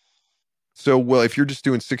 So, well, if you're just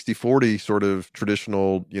doing 60-40 sort of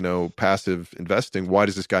traditional, passive investing, why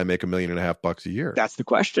does this guy make $1.5 million a year? That's the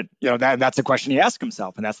question. That's the question he asks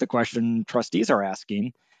himself, and that's the question trustees are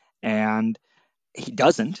asking. And he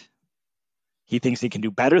doesn't. He thinks he can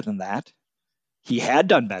do better than that. He had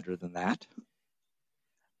done better than that.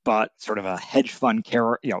 But sort of a hedge fund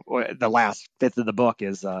the last fifth of the book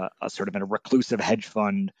is a sort of a reclusive hedge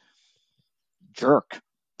fund jerk,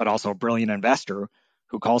 but also a brilliant investor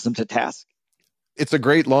who calls him to task. It's a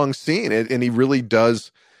great long scene, and he really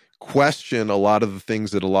does question a lot of the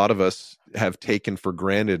things that a lot of us have taken for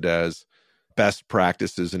granted as best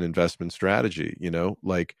practices in investment strategy.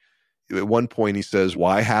 Like at one point he says,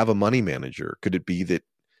 why have a money manager? Could it be that,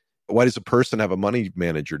 why does a person have a money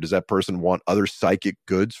manager? Does that person want other psychic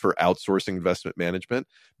goods for outsourcing investment management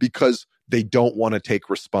because they don't want to take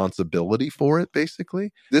responsibility for it,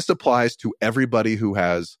 basically? This applies to everybody who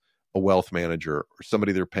has a wealth manager or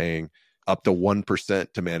somebody they're paying up to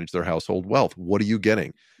 1% to manage their household wealth. What are you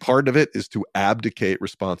getting? Part of it is to abdicate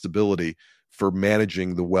responsibility for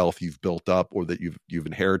managing the wealth you've built up or that you've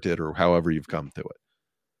inherited or however you've come to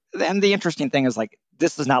it. And the interesting thing is, like,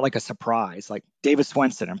 this is not like a surprise. Like David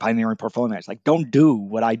Swensen and Pioneering Portfolio Managers, like, don't do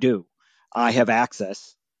what I do. I have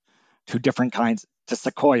access to different kinds, to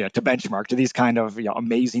Sequoia, to Benchmark, to these kind of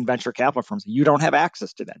amazing venture capital firms. You don't have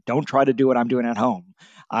access to that. Don't try to do what I'm doing at home.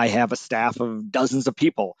 I have a staff of dozens of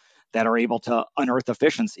people that are able to unearth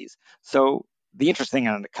efficiencies. So the interesting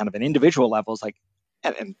on kind of an individual level is like,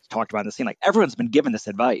 and talked about in the scene, like everyone's been given this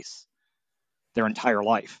advice their entire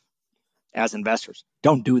life as investors.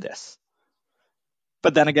 Don't do this.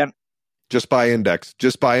 But then again, just buy index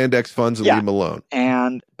funds and leave them alone.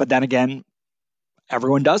 But then again,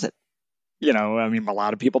 everyone does it. A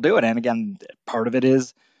lot of people do it. And again, part of it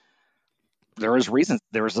is there is reasons.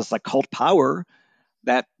 There is this occult power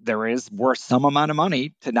that there is worth some amount of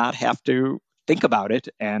money to not have to think about it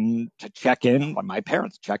and to check in. My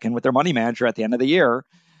parents check in with their money manager at the end of the year.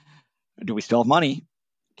 Do we still have money?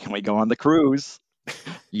 Can we go on the cruise?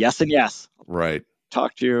 Yes and yes. Right.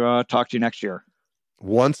 Talk to you next year.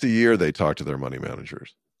 Once a year, they talk to their money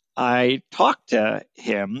managers. I talked to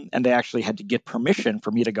him, and they actually had to get permission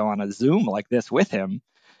for me to go on a Zoom like this with him,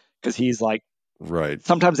 because he's like, right.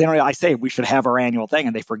 Sometimes they don't. I say we should have our annual thing,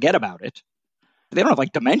 and they forget about it. They don't have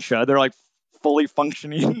like dementia. They're like fully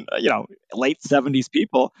functioning, late 70s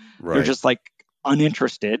people. Right. They're just like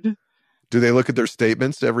uninterested. Do they look at their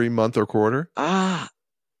statements every month or quarter? I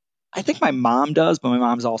think my mom does, but my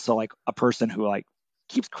mom's also like a person who like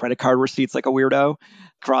keeps credit card receipts like a weirdo,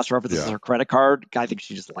 cross-references her credit card. I think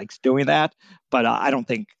she just likes doing that. But I don't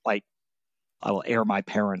think like I will air my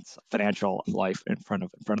parents' financial life in front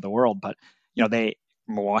of the world. But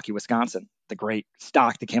Milwaukee, Wisconsin, the great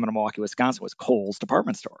stock that came out of Milwaukee, Wisconsin was Kohl's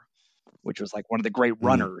department store, which was like one of the great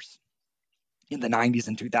runners in the 90s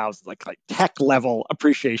and 2000s, like tech level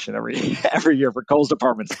appreciation every year for Kohl's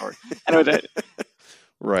department store. And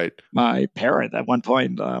right. My parent at one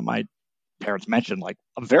point, my parents mentioned like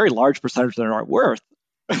a very large percentage of their net worth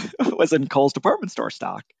was in Kohl's department store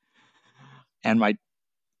stock. And my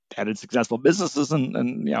dad had successful businesses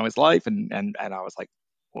and his life. And I was like,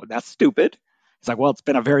 well, that's stupid. He's like, well, it's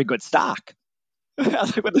been a very good stock.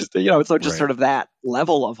 So just sort of that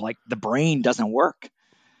level of like the brain doesn't work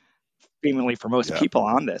seemingly for most people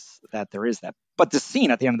on this, that there is that. But the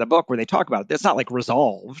scene at the end of the book where they talk about it, it's not like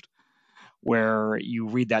resolved, where you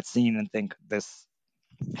read that scene and think this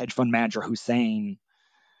hedge fund manager who's saying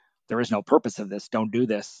there is no purpose of this, don't do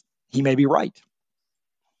this, he may be right.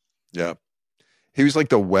 Yeah. He was like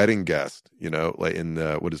the wedding guest, like in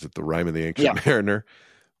the Rime of the Ancient Mariner.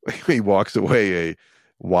 He walks away a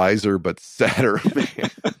wiser but sadder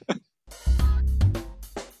man.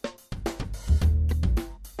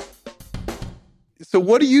 So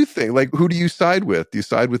what do you think? Like, who do you side with? Do you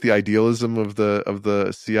side with the idealism of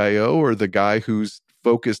the CIO or the guy who's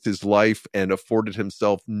focused his life and afforded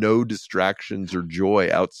himself no distractions or joy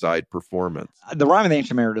outside performance? The Rime of the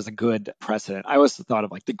Ancient Mariner is a good precedent. I always thought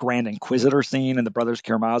of like the Grand Inquisitor scene in the Brothers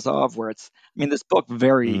Karamazov, where this book,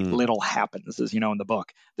 very little happens, as you know, in the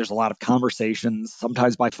book. There's a lot of conversations,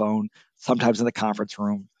 sometimes by phone, sometimes in the conference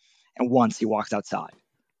room, and once he walks outside.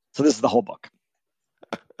 So this is the whole book.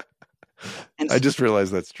 And I just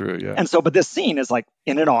realized that's true, yeah. And so, but this scene is like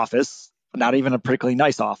in an office, not even a particularly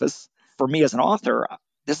nice office. For me as an author,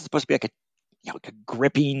 this is supposed to be like a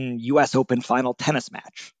gripping U.S. Open final tennis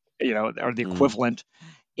match, or the equivalent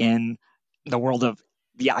in the world of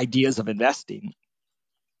the ideas of investing.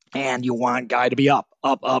 And you want guy to be up.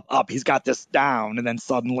 He's got this down, and then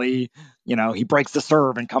suddenly, he breaks the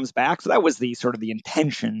serve and comes back. So that was the sort of the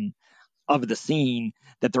intention of the scene,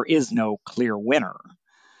 that there is no clear winner.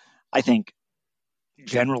 I think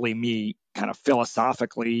generally me kind of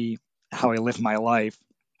philosophically, how I live my life,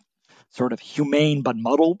 sort of humane but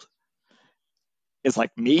muddled, is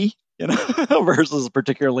like me, versus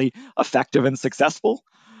particularly effective and successful.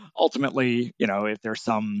 Ultimately, if there's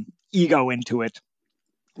some ego into it,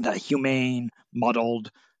 the humane, muddled,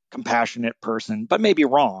 compassionate person, but maybe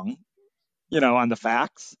wrong, on the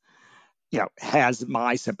facts, has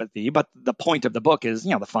my sympathy. But the point of the book is,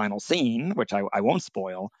 the final scene, which I won't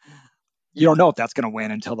spoil. You don't know if that's going to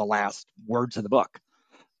win until the last words of the book.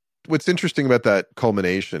 What's interesting about that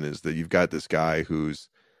culmination is that you've got this guy who's,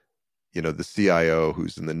 the CIO,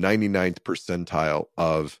 who's in the 99th percentile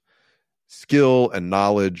of skill and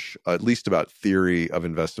knowledge, at least about theory of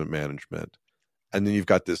investment management. And then you've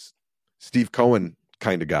got this Steve Cohen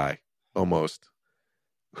kind of guy, almost,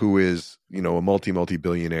 who is, a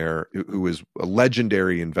multi-billionaire, who is a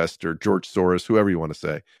legendary investor, George Soros, whoever you want to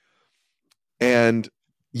say. And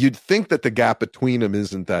you'd think that the gap between them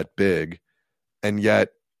isn't that big, and yet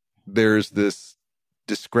there's this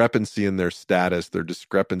discrepancy in their status, their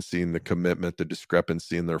discrepancy in the commitment, the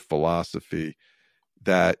discrepancy in their philosophy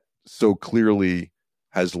that so clearly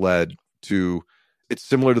has led to, it's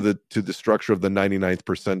similar to the structure of the 99th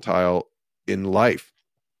percentile in life,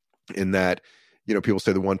 in that, people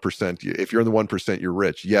say the 1%, if you're in the 1%, you're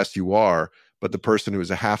rich. Yes, you are. But the person who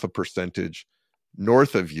is a half a percentage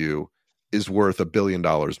north of you is worth $1 billion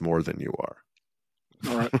more than you are.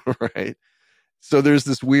 Right. Right. So there's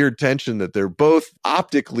this weird tension that they're both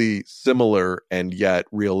optically similar and yet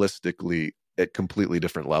realistically at completely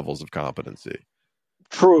different levels of competency.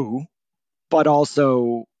 True. But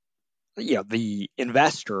also, the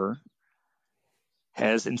investor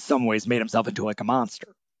has in some ways made himself into like a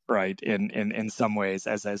monster, right? In some ways,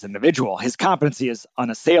 as an individual, his competency is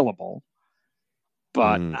unassailable.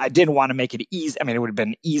 But I didn't want to make it easy. I mean, it would have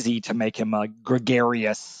been easy to make him a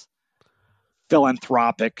gregarious,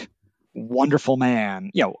 philanthropic, wonderful man,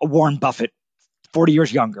 a Warren Buffett, 40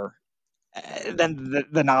 years younger. Then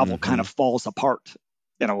the novel kind of falls apart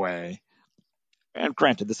in a way. And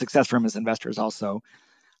granted, the success from his investor is also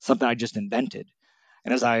something I just invented.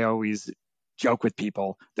 And as I always joke with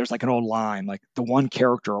people, there's like an old line, like the one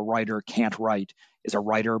character a writer can't write is a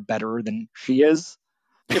writer better than she is.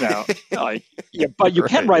 But you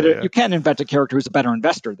can write it. You can invent a character who's a better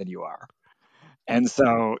investor than you are. And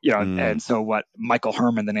so, and so what Michael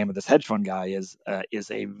Herman, the name of this hedge fund guy, is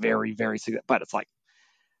a very, very, but it's like,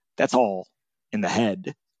 that's all in the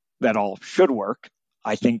head. That all should work.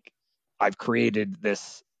 I think I've created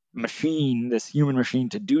this machine, this human machine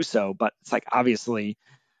to do so. But it's like, obviously,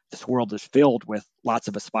 this world is filled with lots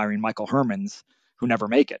of aspiring Michael Hermans who never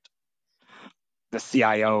make it. The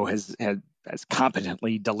CIO has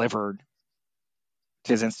competently delivered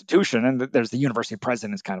to his institution. And there's the university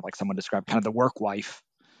president is kind of like someone described, kind of the work wife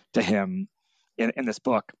to him in this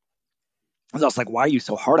book. It's also like, why are you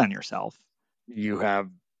so hard on yourself? You have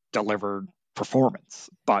delivered performance.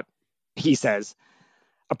 But he says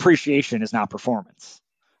appreciation is not performance.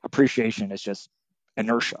 Appreciation is just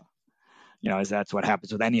inertia. As that's what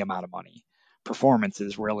happens with any amount of money. Performance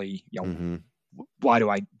is really, why do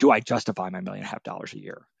I justify my $1.5 million a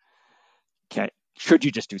year? Should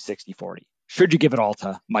you just do 60-40? Should you give it all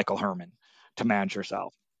to Michael Herman to manage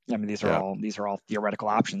yourself? I mean, these are all theoretical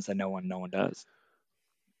options that no one does.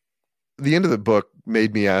 The end of the book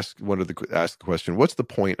made me ask the question: what's the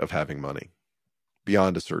point of having money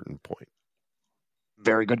beyond a certain point?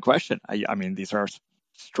 Very good question. I mean, these are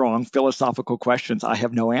strong philosophical questions I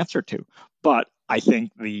have no answer to, but I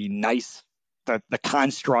think the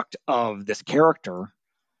construct of this character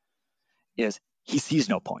is he sees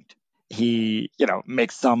no point. He,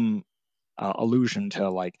 makes some allusion to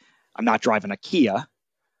like, I'm not driving a Kia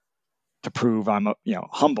to prove I'm,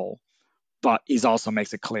 humble, but he's also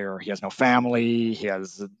makes it clear he has no family, he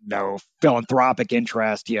has no philanthropic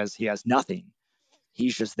interest, he has nothing.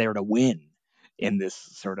 He's just there to win in this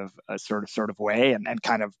sort of way, and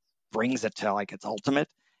kind of brings it to like its ultimate,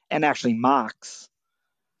 and actually mocks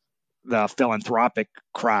the philanthropic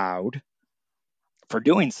crowd for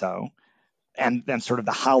doing so. And then sort of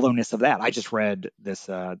the hollowness of that. I just read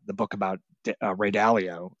the book about Ray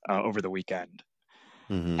Dalio over the weekend.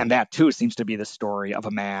 And that too seems to be the story of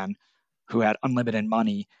a man who had unlimited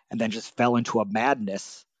money and then just fell into a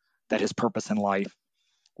madness that his purpose in life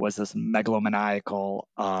was this megalomaniacal,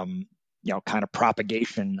 kind of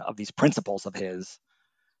propagation of these principles of his,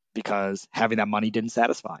 because having that money didn't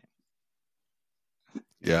satisfy him.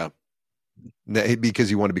 Yeah. Because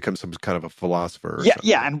you want to become some kind of a philosopher.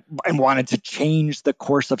 And wanted to change the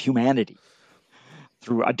course of humanity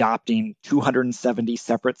through adopting 270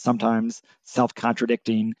 separate, sometimes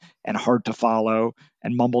self-contradicting and hard to follow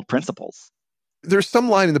and mumbled principles. There's some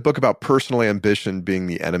line in the book about personal ambition being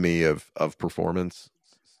the enemy of performance,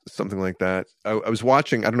 something like that. I was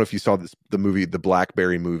watching, I don't know if you saw the movie, the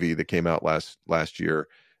BlackBerry movie that came out last year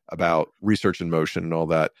about research in motion and all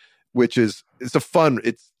that, which is, it's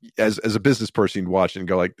as a business person, you'd watch it and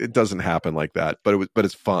go like, it doesn't happen like that, but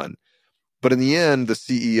it's fun. But in the end, the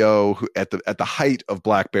CEO, who at the height of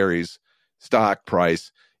BlackBerry's stock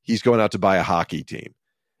price, he's going out to buy a hockey team.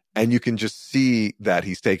 And you can just see that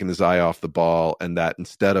he's taken his eye off the ball, and that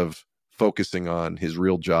instead of focusing on his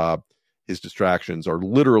real job, his distractions are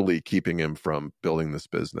literally keeping him from building this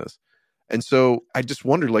business. And so I just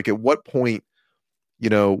wondered, like, at what point,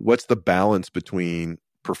 what's the balance between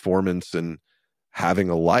performance and having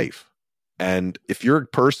a life? And if you're a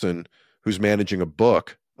person who's managing a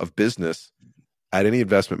book of business at any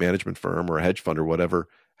investment management firm or a hedge fund or whatever,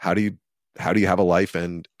 how do you have a life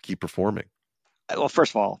and keep performing? Well,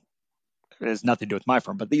 first of all, it has nothing to do with my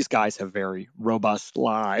firm, but these guys have very robust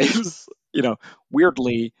lives.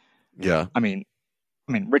 Weirdly, yeah. I mean,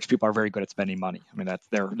 rich people are very good at spending money. I mean,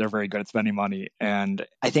 they're very good at spending money. And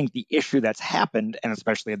I think the issue that's happened, and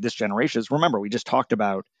especially at this generation, is, remember, we just talked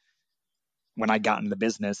about when I got into the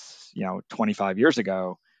business, 25 years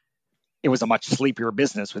ago, it was a much sleepier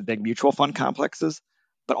business with big mutual fund complexes.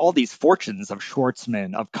 But all these fortunes of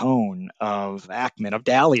Schwartzman, of Cohn, of Ackman, of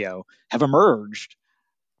Dalio have emerged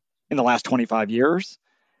in the last 25 years,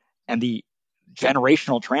 and the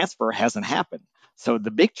generational transfer hasn't happened. So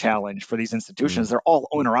the big challenge for these institutions, they're all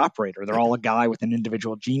owner-operator. They're all a guy with an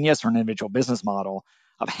individual genius or an individual business model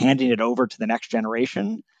of handing it over to the next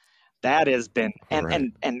generation. That has been,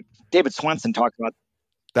 and David Swenson talked about.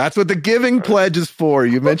 That's what the giving pledge is for.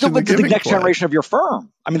 You mentioned the giving next pledge. Generation of your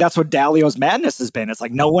firm. I mean, that's what Dalio's madness has been. It's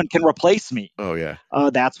like, no one can replace me. Oh, yeah.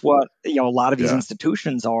 That's what, a lot of these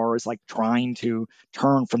institutions are, is like trying to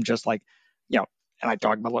turn from just like, and I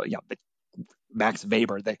talk about, the Max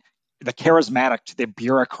Weber, the charismatic to the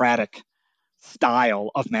bureaucratic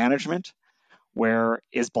style of management, where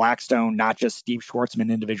is Blackstone not just Steve Schwartzman,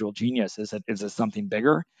 individual genius? Is it something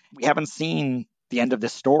bigger? We haven't seen the end of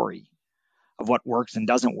this story of what works and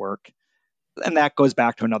doesn't work. And that goes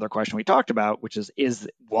back to another question we talked about, which is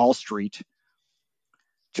Wall Street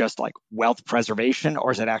just like wealth preservation,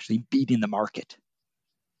 or is it actually beating the market?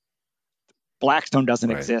 Blackstone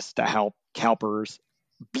doesn't exist to help CalPERS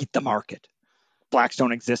beat the market.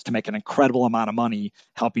 Blackstone exists to make an incredible amount of money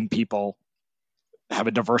helping people have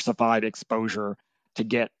a diversified exposure to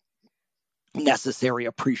get necessary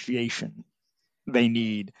appreciation they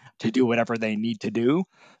need to do whatever they need to do,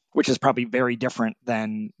 which is probably very different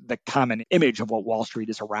than the common image of what Wall Street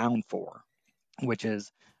is around for, which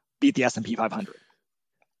is beat the S&P 500.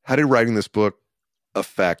 How did writing this book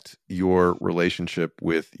affect your relationship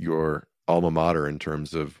with your alma mater in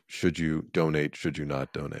terms of should you donate, should you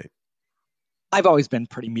not donate? I've always been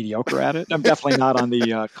pretty mediocre at it. I'm definitely not on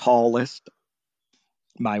the call list.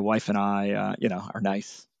 My wife and I, are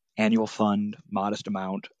nice. Annual fund, modest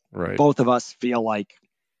amount. Right. Both of us feel like,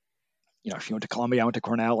 she went to Columbia, I went to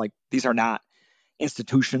Cornell. Like, these are not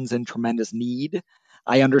institutions in tremendous need.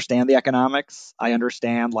 I understand the economics. I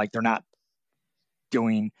understand, like, they're not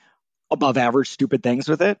doing above average stupid things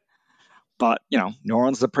with it. But, New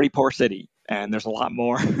Orleans is a pretty poor city, and there's a lot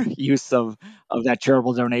more use of that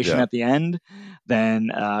charitable donation at the end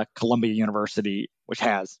than Columbia University, which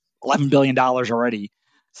has $11 billion already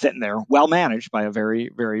sitting there, well managed by a very,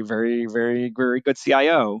 very, very, very, very good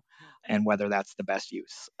CIO, and whether that's the best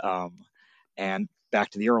use. And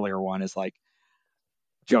back to the earlier one is like,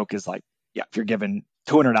 joke is like, if you're given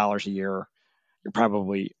 $200 a year, you're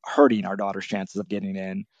probably hurting our daughter's chances of getting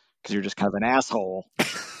in because you're just kind of an asshole.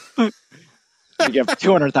 You give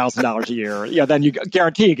 $200,000 a year, then you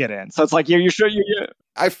guarantee you get in. So it's like, you sure you.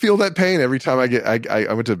 I feel that pain every time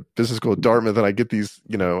I went to business school at Dartmouth, and I get these,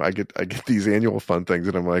 I get these annual fund things,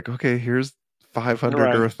 and I'm like, okay, here's $500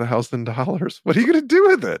 or $1,000. What are you going to do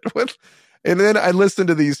with it? And then I listen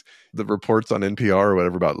to the reports on NPR or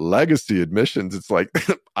whatever about legacy admissions. It's like,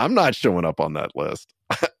 I'm not showing up on that list.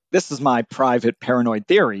 This is my private paranoid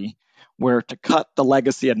theory, where to cut the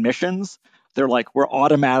legacy admissions, they're like, we're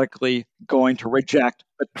automatically going to reject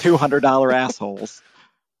the $200 assholes.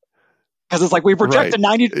 Because it's like, we've rejected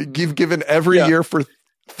 90. You've given every year for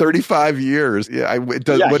 35 years. Yeah, it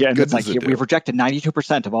does. What good does it do? We've rejected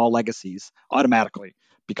 92% of all legacies automatically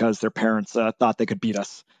because their parents thought they could beat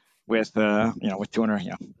us with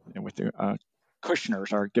 200. With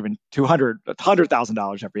Kushners are giving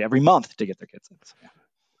 $100,000 every month to get their kids in. So,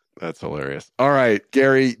 That's hilarious. All right,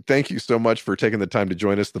 Gary, thank you so much for taking the time to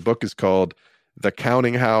join us. The book is called The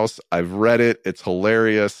Counting House. I've read it. It's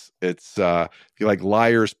hilarious. It's if you like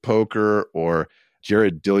Liar's Poker or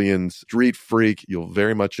Jared Dillion's Street Freak, you'll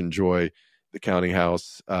very much enjoy The Counting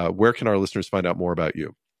House. Where can our listeners find out more about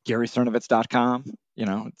you? GarySernovitz.com.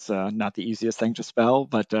 It's not the easiest thing to spell,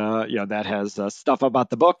 but that has stuff about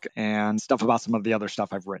the book and stuff about some of the other stuff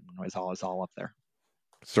I've written. Is all up there.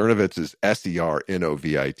 Sernovitz is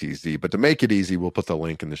Sernovitz, but to make it easy, we'll put the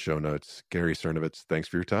link in the show notes. Gary Sernovitz, thanks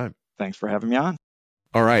for your time. Thanks for having me on.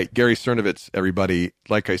 All right, Gary Sernovitz, everybody.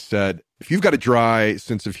 Like I said, if you've got a dry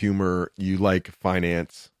sense of humor, you like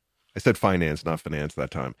finance. I said finance, not finance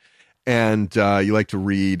that time. And you like to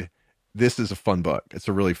read, this is a fun book. It's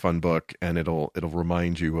a really fun book, and it'll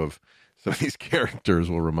remind you of some of these characters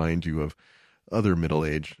will remind you of other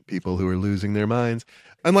middle-aged people who are losing their minds.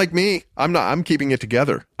 Unlike me, I'm keeping it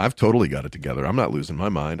together. I've totally got it together. I'm not losing my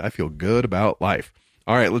mind. I feel good about life.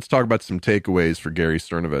 All right, let's talk about some takeaways for Gary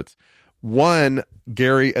Sernovitz. One,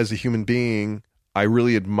 Gary as a human being, I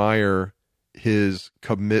really admire his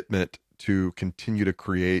commitment to continue to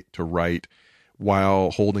create, to write,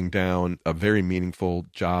 while holding down a very meaningful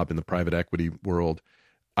job in the private equity world.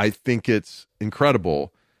 I think it's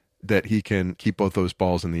incredible that he can keep both those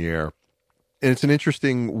balls in the air. And it's an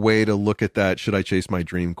interesting way to look at that should I chase my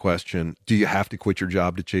dream question. Do you have to quit your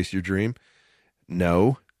job to chase your dream?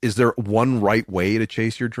 No. Is there one right way to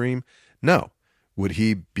chase your dream? No. Would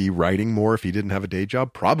he be writing more if he didn't have a day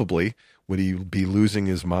job? Probably. Would he be losing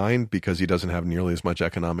his mind because he doesn't have nearly as much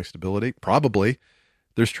economic stability? Probably.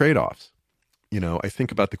 There's trade-offs. I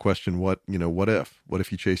think about the question, what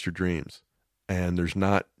if you chase your dreams? And there's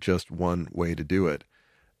not just one way to do it.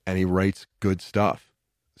 And he writes good stuff.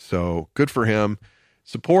 So good for him.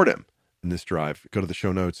 Support him in this drive. Go to the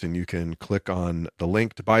show notes and you can click on the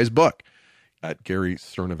link to buy his book at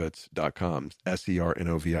GarySernovitz.com,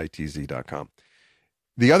 SERNOVITZ.com.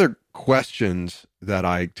 The other questions that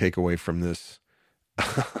I take away from this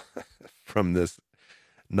from this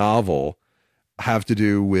novel have to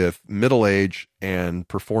do with middle age and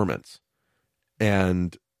performance.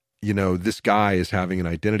 And, this guy is having an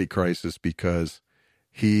identity crisis because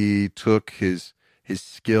he took his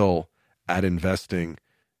skill at investing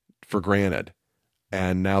for granted.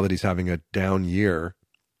 And now that he's having a down year,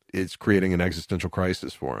 it's creating an existential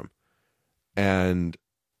crisis for him. And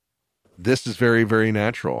this is very, very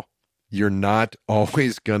natural. You're not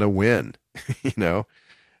always going to win,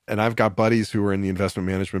 And I've got buddies who are in the investment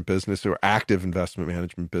management business, who are active investment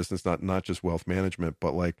management business, not just wealth management,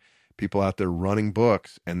 but like people out there running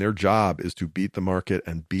books, and their job is to beat the market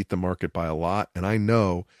and beat the market by a lot. And I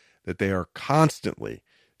know that they are constantly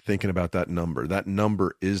thinking about that number. That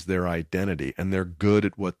number is their identity, and they're good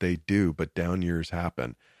at what they do, but down years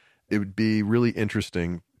happen. It would be really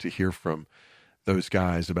interesting to hear from those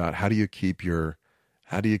guys about how do you keep your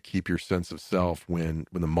sense of self when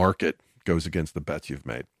the market goes against the bets you've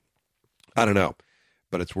made. I don't know,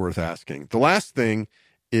 but it's worth asking. The last thing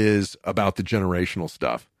is about the generational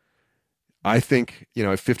stuff. I think,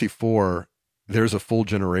 at 54, there's a full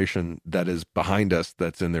generation that is behind us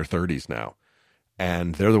that's in their 30s now,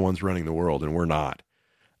 and they're the ones running the world, and we're not.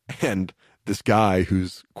 And this guy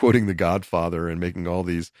who's quoting The Godfather and making all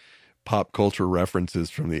these pop culture references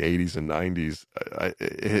from the 80s and 90s,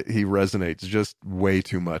 he resonates just way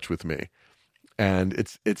too much with me. And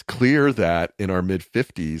it's clear that in our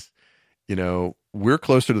mid-50s, we're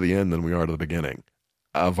closer to the end than we are to the beginning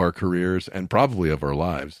of our careers and probably of our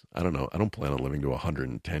lives. I don't know. I don't plan on living to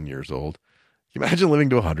 110 years old. Can you imagine living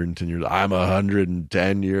to 110 years old? I'm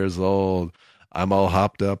 110 years old. I'm all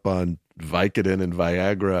hopped up on Vicodin and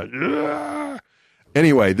Viagra.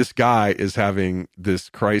 Anyway, this guy is having this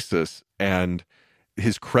crisis, and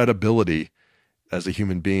his credibility as a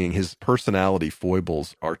human being, his personality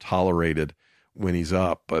foibles are tolerated when he's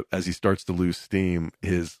up. But as he starts to lose steam,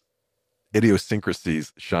 his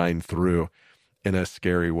idiosyncrasies shine through in a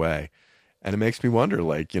scary way. And it makes me wonder,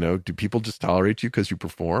 do people just tolerate you because you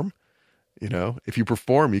perform? If you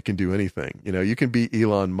perform, you can do anything. You can be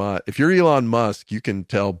Elon Musk. If you're Elon Musk, you can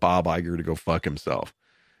tell Bob Iger to go fuck himself.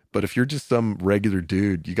 But if you're just some regular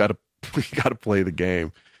dude, you got to play the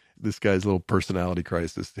game. This guy's little personality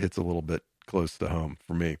crisis hits a little bit close to home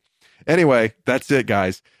for me. Anyway, that's it,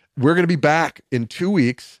 guys. We're going to be back in 2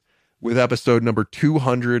 weeks with episode number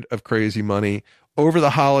 200 of Crazy Money. Over the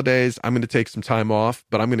holidays, I'm going to take some time off,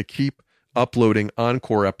 but I'm going to keep uploading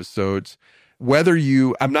encore episodes. I'm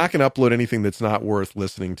not going to upload anything that's not worth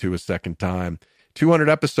listening to a second time. 200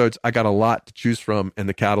 episodes, I got a lot to choose from in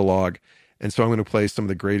the catalog. And so I'm going to play some of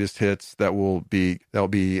the greatest hits that'll be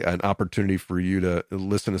an opportunity for you to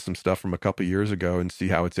listen to some stuff from a couple years ago and see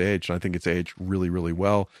how it's aged. And I think it's aged really, really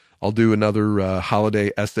well. I'll do another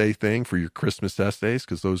holiday essay thing for your Christmas essays,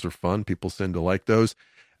 because those are fun. People seem to like those.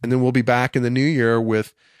 And then we'll be back in the new year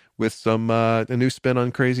with some a new spin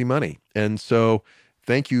on Crazy Money. And so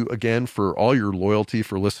thank you again for all your loyalty,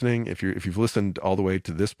 for listening. If you've listened all the way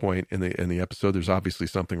to this point in the episode, there's obviously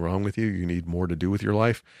something wrong with you. You need more to do with your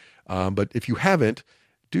life. But if you haven't,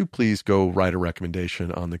 do please go write a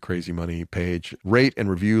recommendation on the Crazy Money page. Rate and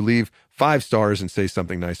review, leave 5 stars and say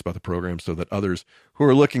something nice about the program so that others who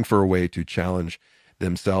are looking for a way to challenge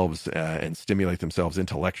themselves and stimulate themselves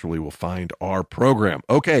intellectually will find our program.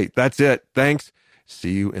 Okay, that's it. Thanks.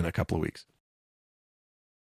 See you in a couple of weeks.